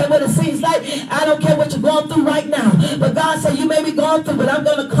like. I don't care what it seems like. I don't care what you're going through right now. But God said, you may be going through, but I'm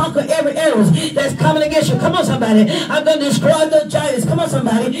going to conquer every arrows that's coming against you. Come on, somebody. I'm going to destroy the giants. Come on,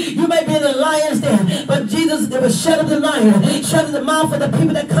 somebody. You may be in the lion's den, but Jesus, they will shut up the lion, shut up the mouth of the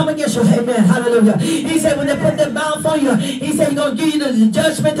people that come against you. Amen. Hallelujah. He said, when they put their mouth on you, he said, he's going to give you the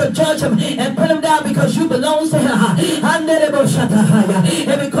judgment to judge them and put them down because you belong to him. And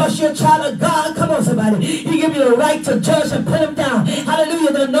because you're a child of God, come on, somebody. He give you the right to judge and put them down.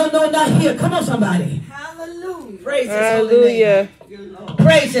 Hallelujah. No, not here. Come on, somebody. Hallelujah. Praise his holy name.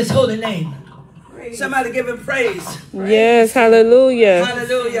 Praise his holy name. Somebody give him praise. Yes, hallelujah.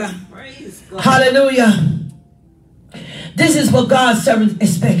 Hallelujah. Praise God. Hallelujah. This is what God's servants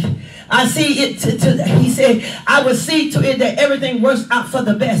expect. I see it he said, I will see to it that everything works out for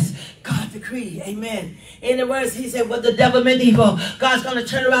the best. God decree, amen. In the words, he said, what the devil meant evil, God's going to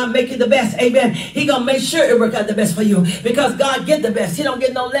turn around and make it the best, amen. He going to make sure it work out the best for you because God get the best. He don't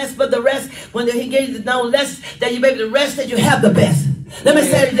get no less but the rest. When he gave you no less, that you may be the rest, that you have the best. Let me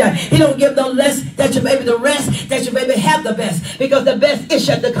say it again. He don't give no less that you may be the rest, that you may have the best. Because the best is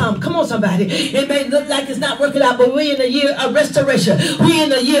yet to come. Come on, somebody. It may look like it's not working out, but we're in a year of restoration. We're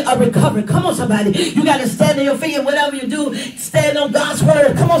in a year of recovery. Come on, somebody. You got to stand on your feet, and whatever you do, stand on God's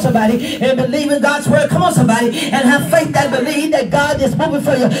word. Come on, somebody. And believe in God's word. Come on, somebody. And have faith that believe that God is moving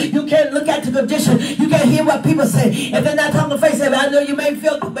for you. You can't look at the condition. You can't hear what people say. If they're not talking face, I know you may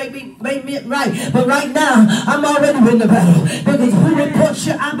feel maybe right. But right now, I'm already in the battle. Because who report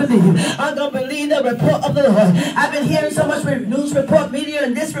should I believe? I'm going to believe the report of the Lord. I've been hearing so much news report, media,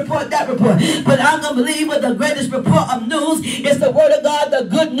 and this report, that report. But I'm going to believe what the greatest report of news is the word of God, the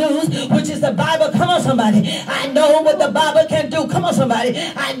good news, which is the Bible. Come on, somebody. I know what the Bible can do. Come on, somebody.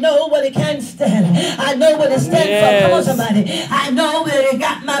 I know what it can stand. I know what it stands for. Come on, somebody. I know that it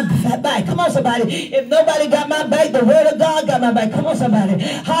got my back. Come on, somebody. If nobody got my back, the word of God got my back. Come on, somebody.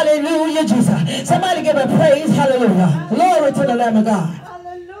 Hallelujah, Jesus. Somebody give a praise. Hallelujah. Glory to the Lamb of God.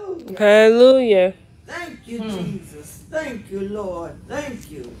 Hallelujah. Hallelujah. Thank you, Jesus. Thank you, Lord.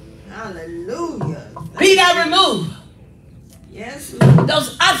 Thank you. Hallelujah. Be thou removed. Yes, Lord.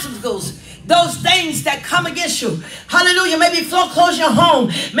 Those obstacles, those things that come against you. Hallelujah. Maybe foreclose your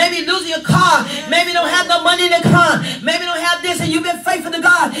home. Maybe losing your car. Maybe don't have no money in the car. Maybe don't have this and you've been faithful to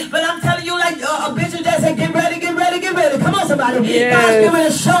God. But I'm telling you, like a bishop that said, get ready, get ready, get ready. Come on, somebody. Yes. God's getting ready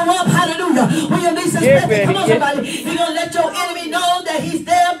to show up. Hallelujah. When you least expect it. Come on, Get somebody. You're going to let your enemy know that he's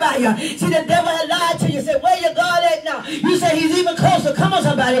there by you. See, the devil had lied to you. Say, where your God at now? You say he's even closer. Come on,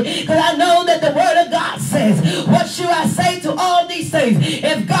 somebody. Because I know that the word of God says, what should I say to all these things?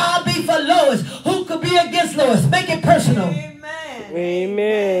 If God be for Lois, who could be against Lois? Make it personal. Amen.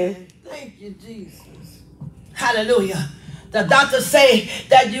 Amen. Thank you, Jesus. Hallelujah. The doctors say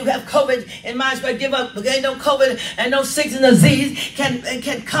that you have COVID and might as well give up. But ain't no COVID and no sickness and disease can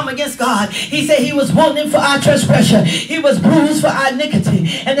come against God. He said he was wounded for our transgression. He was bruised for our iniquity.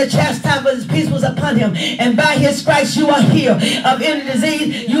 And the chastisement of his peace was upon him. And by his stripes you are healed. Of any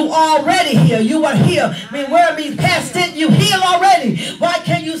disease, you already healed. You are healed. I mean, where it means past tense, you healed already. Why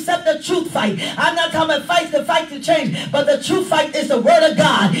can't you accept the truth fight? I'm not talking about fight to change. But the truth fight is the word of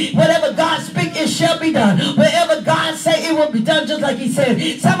God. Whatever God speaks, it shall be done. Whatever God say, it will be done just like he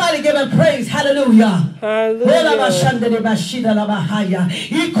said. Somebody give him praise. Hallelujah.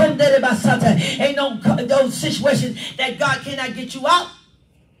 Ain't no situation that God cannot get you out.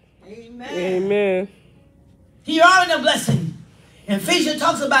 Amen. Amen. He already a blessing. Ephesians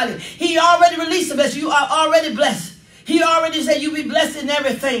talks about it. He already released the blessing. You are already blessed. He already said you be blessed in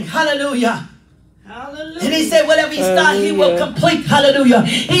everything. Hallelujah. Hallelujah. And he said whatever he starts, he will complete. Hallelujah.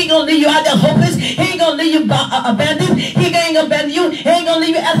 He ain't going to leave you out there hopeless. He ain't going to leave you abandoned. He ain't going to abandon you. He ain't going to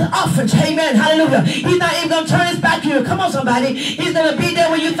leave you as an orphan. Amen. Hallelujah. He's not even going to turn his back to you. Come on, somebody. He's going to be there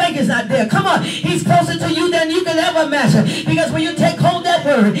when you think he's not there. Come on. He's closer to you than you can ever imagine. Because when you take hold of that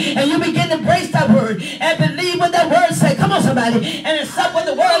word and you begin to embrace that word and believe what that word says. Come on, somebody. And accept what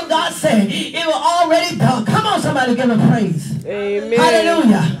the word of God said. It will already done. Come on, somebody. Give him praise. Amen.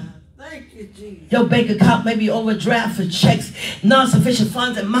 Hallelujah. Thank you, Jesus. Your bank account may be overdraft for checks, non-sufficient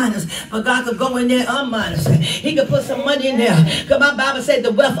funds and minus, but God could go in there unminus. He could put some money in there. Because my Bible said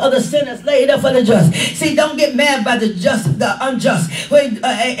the wealth of the sinners laid up for the just. See, don't get mad by the unjust, who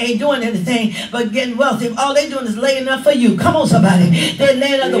ain't doing anything but getting wealthy. All they doing is laying up for you. Come on, somebody. They're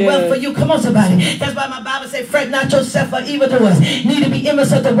laying up the wealth for you. Come on, somebody. That's why my Bible says, fret not yourself for evildoers, neither be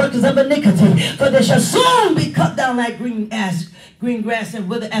envious of the workers of iniquity, for they shall soon be cut down like green grass and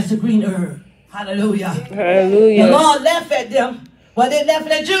wither as the green herb. Hallelujah. Hallelujah. The Lord laughed at them. Why they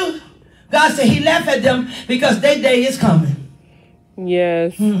laughing at you? God said he laughed at them because their day is coming.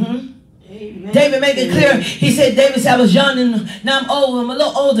 Yes. Mm-hmm. Amen. David made it clear. He said, David said, I was young and now I'm old. I'm a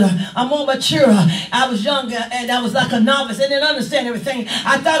little older. I'm more mature. I was younger and I was like a novice. I didn't understand everything.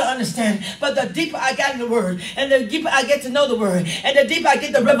 I thought I understand. But the deeper I got in the word and the deeper I get to know the word and the deeper I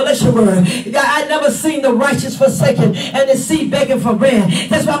get the revelation word, I never seen the righteous forsaken and the seed begging for bread.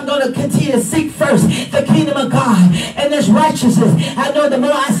 That's why I'm going to continue to seek first the kingdom of God and His righteousness. I know the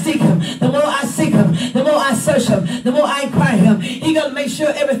more I seek Him, the more I seek Him, the more I search Him, the more I inquire Him, He going to make sure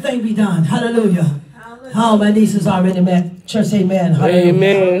everything be done. Hallelujah. Oh, my niece is already met. Church, amen. Hallelujah.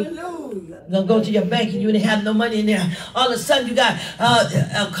 Amen. Hallelujah. You're going to go to your bank and you didn't have no money in there. All of a sudden you got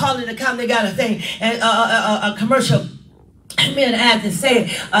a calling account. They got a thing and a commercial. Men asked and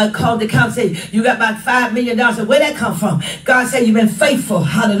said, called the account, say, you got about $5 million. Where that come from? God said, you've been faithful.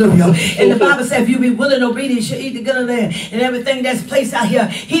 Hallelujah. And the Bible said, if you be willing and obedient, you shall eat the good of the land. And everything that's placed out here,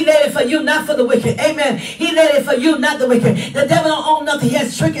 He laid it for you, not for the wicked. Amen. He laid it for you, not the wicked. The devil don't own nothing. He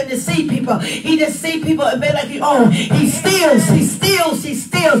has trick and deceive people. He just see people and be like he own. He steals.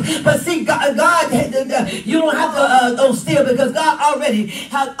 But see, God, you don't have to don't steal because God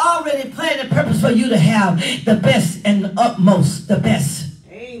has already planned and purpose for you to have the best and the utmost, the best.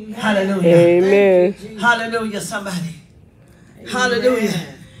 Amen. Hallelujah. Amen. Hallelujah, somebody. Amen.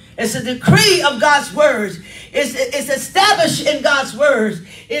 Hallelujah. It's a decree of God's word. It's established in God's word.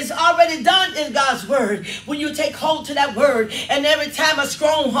 It's already done in God's word. When you take hold to that word, and every time a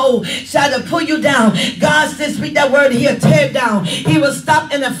stronghold tries to pull you down, God says, speak that word, He'll tear it down. He will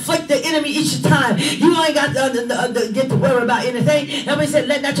stop and afflict the enemy each time. You ain't got to get to worry about anything. Nobody said,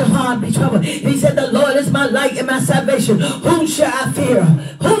 let not your heart be troubled. He said, the Lord is my light and my salvation. Whom shall I fear?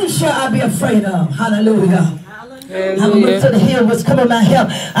 Whom shall I be afraid of? Hallelujah. I will look to the hill, what's coming my help.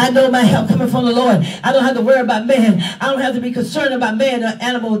 I know my help coming from the Lord. I don't have to worry about man. I don't have to be concerned about man or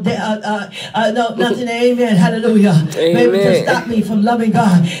animal. No, nothing. Amen. Hallelujah. Amen. Maybe to stop me from loving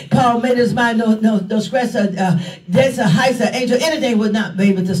God. Paul made his mind no stress, death, or heights, or angel, anything would not be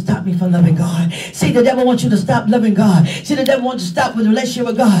able to stop me from loving God. See, the devil wants you to stop loving God. See, the devil wants you to stop with a relationship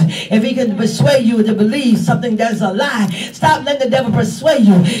with God. If he can persuade you to believe something that's a lie, stop letting the devil persuade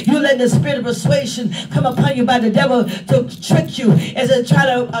you. You let the spirit of persuasion come upon you by the devil to trick you, as a try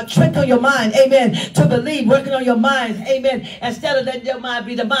to trick on your mind, amen, to believe, working on your mind, amen, instead of letting your mind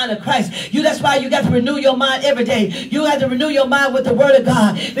be the mind of Christ. That's why you got to renew your mind every day. You have to renew your mind with the word of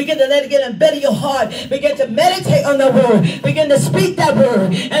God. Begin to let it get embedded in your heart. Begin to meditate on the word. Begin to speak that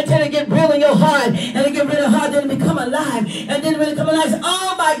word until it get real in your heart, and it get real in your heart, then it become alive, and then when it come alive, say,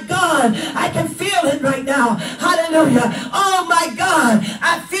 oh my God, I can feel it right now. Hallelujah. Oh my God,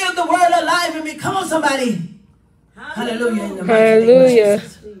 I feel the word alive in me. Come on, somebody. Hallelujah. In the mighty name of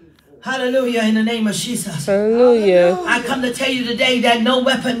Jesus. Hallelujah, in the name of Jesus. Hallelujah. I come to tell you today that no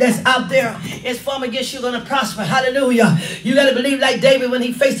weapon that's out there is formed against you going to prosper. Hallelujah. You got to believe like David when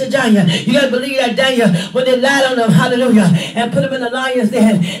he faced the giant. You got to believe like Daniel when they lied on him. Hallelujah. And put him in the lion's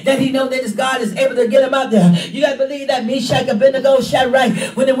den. That he know that his God is able to get him out there. You got to believe that Meshach, Abednego, Shadrach,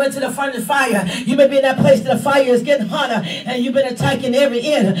 when they went to the furnace fire, you may be in that place that the fire is getting hotter and you've been attacking every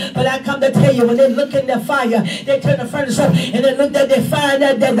end. But I come to tell you, when they look in the fire, they turn the furnace up and they looked at their fire,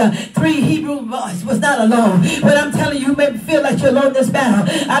 that the 3 Hebrew boys was not alone. But I'm telling you, you may feel like you're alone in this battle.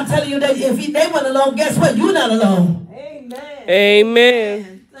 I'm telling you that if they weren't alone, guess what? You're not alone. Amen.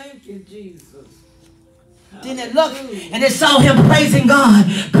 Amen. Thank you, Jesus. Then they looked and they saw him praising God,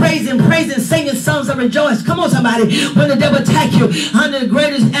 praising, singing songs of rejoice. Come on, somebody. When the devil attack you, under the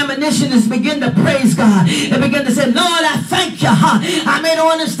greatest ammunition is begin to praise God and begin to say, Lord, I thank you. I may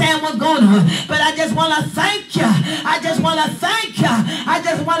not understand what's going on, but I just want to thank you. I just want to thank you. I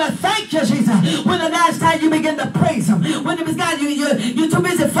just want to thank you, Jesus. When the last time you begin to praise him, when it was God, you're too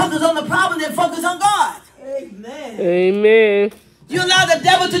busy focus on the problem than focus on God. Amen. Amen. You allow the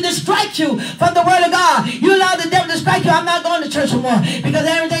devil to distract you from the word of God. You allow the devil to distract you. I'm not going to church anymore because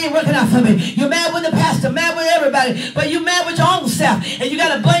everything ain't working out for me. You're mad with the pastor, mad with everybody, but you're mad with your own self. And you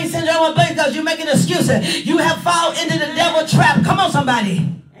got a blame syndrome and blame because you're making excuses. You have fallen into the devil trap. Come on, somebody.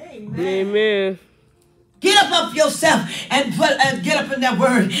 Amen. Amen. Get up off yourself and get up in that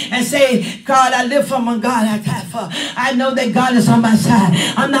word and say, God, I live for my God. I know that God is on my side.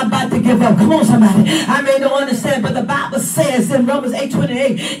 I'm not about to give up. Come on, somebody. I may not understand, but the Bible says in Romans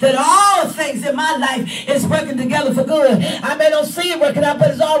 8:28 that all things in my life is working together for good. I may not see it working out, but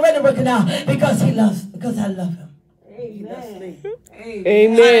it's already working out because I love him. Amen.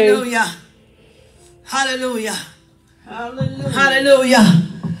 Amen. Hallelujah. Hallelujah. Hallelujah. Hallelujah.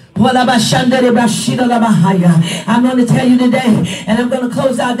 I'm going to tell you today, and I'm going to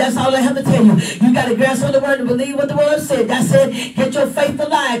close out. That's all I have to tell you. You got to grasp on the word and believe what the word said. That's it. Get your faith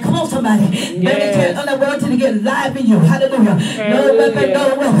alive. Come on, somebody. Yes. Meditate on the word till you get spirit live in you. Hallelujah. No weapon,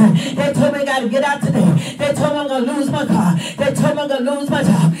 no weapon. They told me I got to get out today. They told me I'm going to lose my car. They told me I'm going to lose my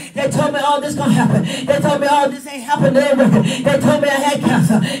job. They told me all this going to happen. They told me all this ain't happening. They told me I had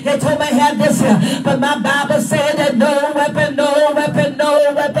cancer. They told me I had this here. But my Bible said that no weapon, no weapon,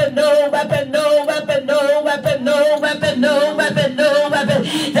 no weapon, no weapon, no weapon, no weapon, no weapon, no weapon, no weapon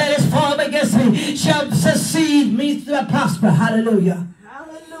that is formed against me shall succeed me to prosper. Hallelujah.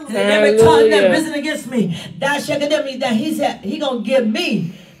 And every tongue that risen against me, that shall condemn me. That he gonna give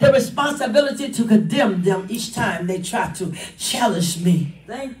me the responsibility to condemn them each time they try to challenge me.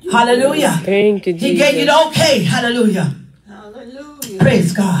 Thank you. Hallelujah. Thank you, Jesus. He gave you the okay. Hallelujah. Hallelujah.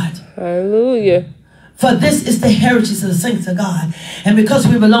 Praise God. Hallelujah. For this is the heritage of the saints of God. And because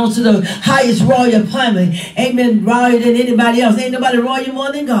we belong to the highest royal family, amen, royal than anybody else. Ain't nobody royal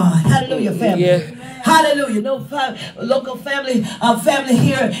more than God. Hallelujah, family. Yeah. Hallelujah. No local family, family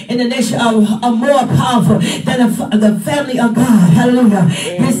here in the nation are more powerful than the family of God. Hallelujah.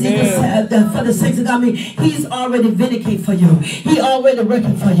 This is for the saints of God. I mean, he's already vindicated for you. He already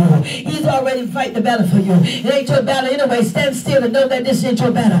working for you. He's already fight the battle for you. It ain't your battle anyway. Stand still and know that this ain't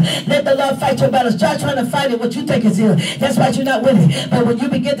your battle. Let the Lord fight your battles. Start trying to fight it what you think is here. That's why you're not winning. But when you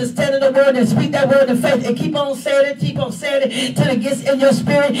begin to stand in the word and speak that word in faith and keep on saying it till it gets in your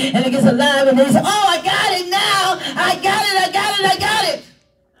spirit and it gets alive and then you say, oh, I got it now. I got it.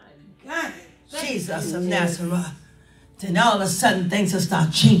 Jesus of Nazareth. Then all of a sudden things will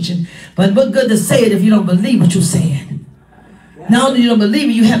start changing. But what good to say it if you don't believe what you're saying? Not only you don't believe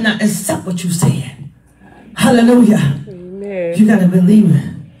it, you have not accepted what you're saying. Hallelujah. Amen. You got to believe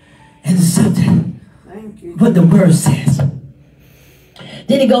it and accept it. What the word says.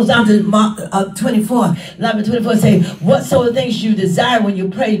 Then he goes down to Mark 24, 11, 24, say, whatsoever things you desire when you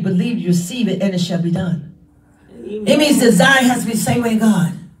pray, believe you receive it, and it shall be done. Amen. It means desire has to be the same way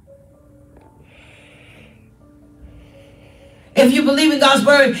God. If you believe in God's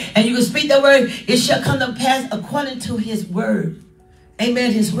word and you can speak that word, it shall come to pass according to his word.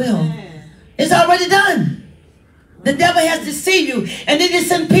 Amen, his will. Amen. It's already done. The devil has deceived you. And then they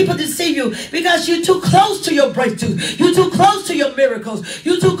send people to deceive you because you're too close to your breakthrough. You're too close to your miracles.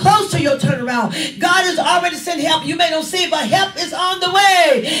 You're too close to your turnaround. God has already sent help. You may not see it, but help is on the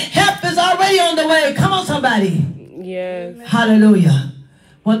way. Help is already on the way. Come on, somebody. Yes. Hallelujah.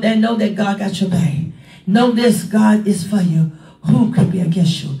 Want they know that God got your back. Know this, God is for you. Who could be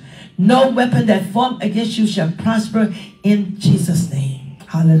against you? No weapon that formed against you shall prosper in Jesus' name.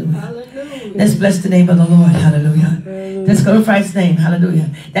 Hallelujah. Hallelujah. Let's bless the name of the Lord. Hallelujah. Hallelujah. Let's glorify his name. Hallelujah.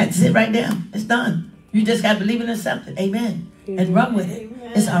 That's it right now. It's done. You just got to believe and accept it. Amen. And run with it.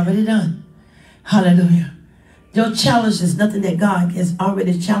 Amen. It's already done. Hallelujah. Your challenge is nothing that God has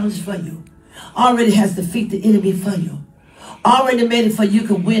already challenged for you. Already has defeated the enemy for you. Already made it for you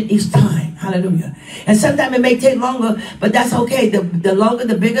can win each time. Hallelujah. And sometimes it may take longer, but that's okay. The longer,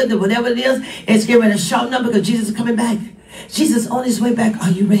 the bigger, the whatever it is, it's getting a short number because Jesus is coming back. Jesus on his way back. Are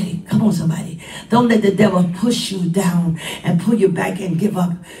you ready? Come on, somebody. Don't let the devil push you down and pull you back and give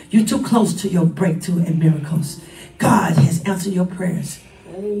up. You're too close to your breakthrough and miracles. God has answered your prayers.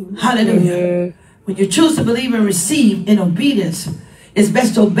 Amen. Hallelujah. Amen. When you choose to believe and receive in obedience, it's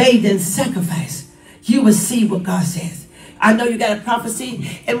best to obey than sacrifice. You will see what God says. I know you got a prophecy.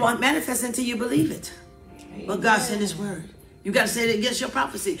 It won't manifest until you believe it. But God said his word. You got to say it against your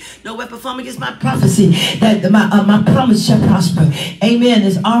prophecy. No weapon formed against my prophecy. That my promise shall prosper. Amen.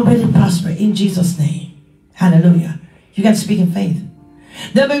 It's already prospered in Jesus' name. Hallelujah. You got to speak in faith.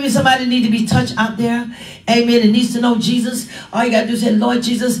 There may be somebody need to be touched out there. Amen. It needs to know Jesus. All you got to do is say, Lord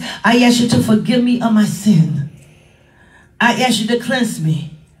Jesus, I ask you to forgive me of my sin. I ask you to cleanse me.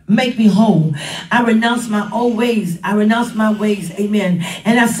 Make me whole. I renounce my old ways. I renounce my ways. Amen.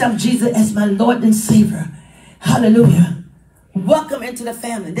 And I accept Jesus as my Lord and Savior. Hallelujah. Welcome into the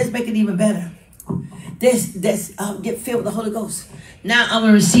family. Let's make it even better. Let's get filled with the Holy Ghost. Now I'm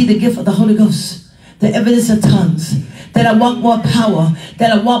going to receive the gift of the Holy Ghost. The evidence of tongues. That I want more power.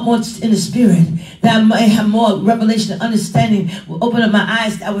 That I want more in the spirit. That I may have more revelation and understanding. Will open up my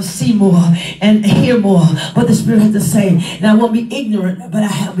eyes. That I will see more and hear more what the Spirit has to say. And I won't be ignorant, but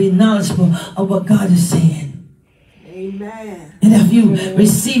I will be knowledgeable of what God is saying. Amen. And if you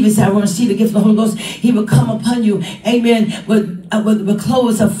receive it, say, I want to see the gift of the Holy Ghost, he will come upon you. Amen. With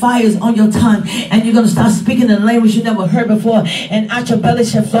cloves of fires on your tongue. And you're going to start speaking in a language you never heard before. And out your belly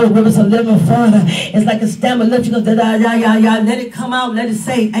shall flow rivers of living water. It's like a stammer lift. You're going to let it come out. Let it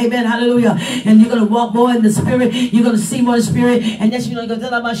say, amen. Hallelujah. And you're going to walk more in the spirit. You're going to see more in the spirit. And that's, you're going to go,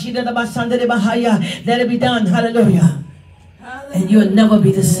 let it be done. Hallelujah. And you'll never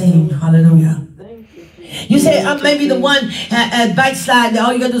be the same. Hallelujah. You say, I may be the one at backslide.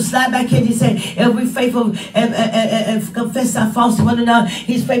 All you got to do is slide back in. He said, if we faithful and confess our faults to one another,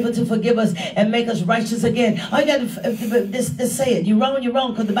 he's faithful to forgive us and make us righteous again. All you got to just say it. You're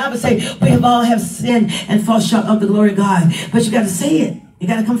wrong, because the Bible says we have sinned and fall short of the glory of God. But you got to say it. You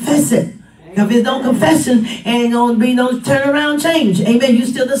got to confess it. If there's no confession, ain't going to be no turnaround change. Amen. You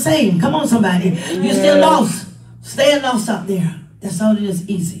still the same. Come on, somebody. You still lost. Staying lost out there. That's all it is.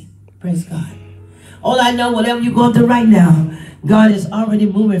 Easy. Praise God. All I know, whatever you're going through right now, God is already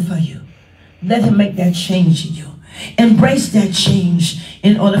moving for you. Let him make that change in you. Embrace that change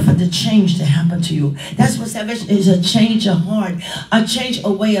in order for the change to happen to you. That's what salvation is, a change of heart, a change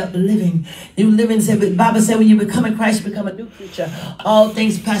of way of living. You live in, the Bible said when you become in Christ, you become a new creature. All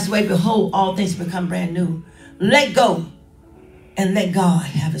things pass away. Behold, all things become brand new. Let go and let God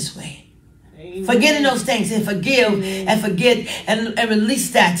have his way. Amen. Forgetting those things and forgive and forget and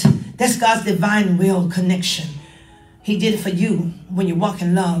release that. That's God's divine will connection. He did it for you when you walk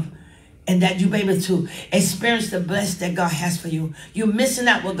in love. And that you'll be able to experience the blessing that God has for you. You're missing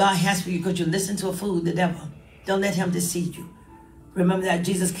out what God has for you because you listen to a fool, the devil. Don't let him deceive you. Remember that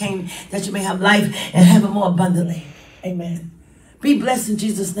Jesus came that you may have life and have it more abundantly. Amen. Be blessed in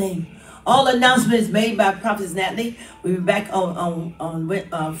Jesus' name. All announcements made by Prophetess Natalie. We'll be back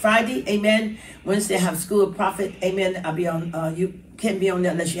on Friday. Amen. Wednesday, I have School of Prophet. Amen. I'll be on, you can't be on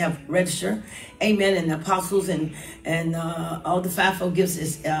there unless you have register. Amen. And the apostles and all the fivefold gifts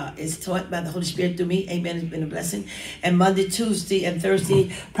is taught by the Holy Spirit through me. Amen. It's been a blessing. And Monday, Tuesday, and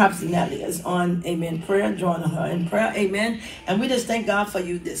Thursday, Prophetess Natalie is on, amen, prayer, drawing her in prayer. Amen. And we just thank God for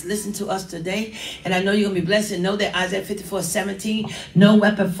you that's listening to us today. And I know you're going to be blessed. And know that Isaiah 54:17, no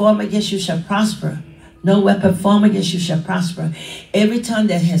weapon formed against you shall prosper. No weapon formed against you shall prosper. Every tongue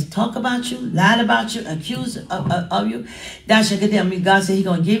that has talked about you, lied about you, accused of you, thou shalt condemn you. God said he's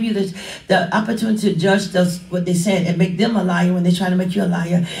going to give you the opportunity to judge what they said and make them a liar when they're trying to make you a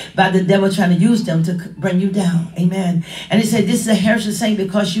liar by the devil trying to use them to bring you down. Amen. And he said this is a heritage saying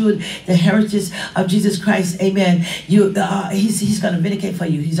because you are the heritage of Jesus Christ. Amen. He's going to vindicate for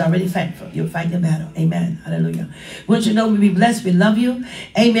you. He's already fighting for you. You're fighting the battle. Amen. Hallelujah. Want you to know we be blessed. We love you.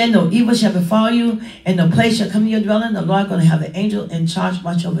 Amen. No evil shall befall you. And no place shall come to your dwelling. The Lord going to have an angel in charge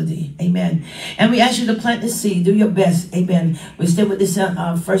watch over thee. Amen. And we ask you to plant the seed. Do your best. Amen. We stay with this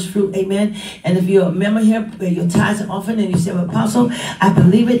first fruit. Amen. And if you're a member here, pay your tithes and offering, and you say, Apostle, I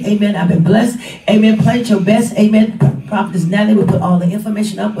believe it. Amen. I've been blessed. Amen. Plant your best. Amen. Prophetess Natalie will put all the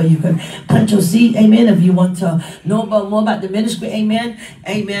information up where you can plant your seed. Amen. If you want to know more about the ministry. Amen.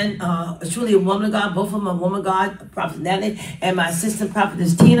 Amen. Truly a woman of God. Both of them are woman of God. Prophetess Natalie and my assistant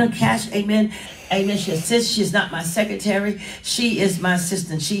Prophetess Tina Cash. Amen. Amen. She assists. She's not my secretary. She is my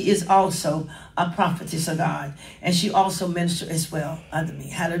assistant. She is also a prophetess of God. And she also ministers as well under me.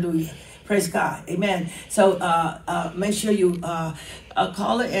 Hallelujah. Praise God. Amen. So make sure you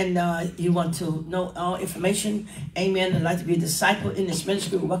call her and you want to know all information. Amen. I'd like to be a disciple in this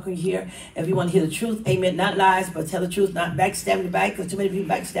ministry. We welcome you here. If you want to hear the truth. Amen. Not lies, but tell the truth. Not backstabbing the back because too many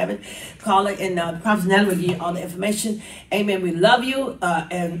people backstabbing. Call her and Prophet Natalie will give you all the information. Amen. We love you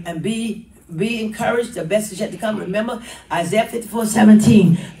and be encouraged. The best is yet to come. Remember, Isaiah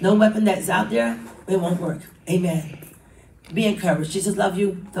 54:17. No weapon that's out there, it won't work. Amen. Be encouraged. Jesus love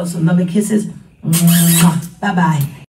you. Those some loving kisses. Bye-bye.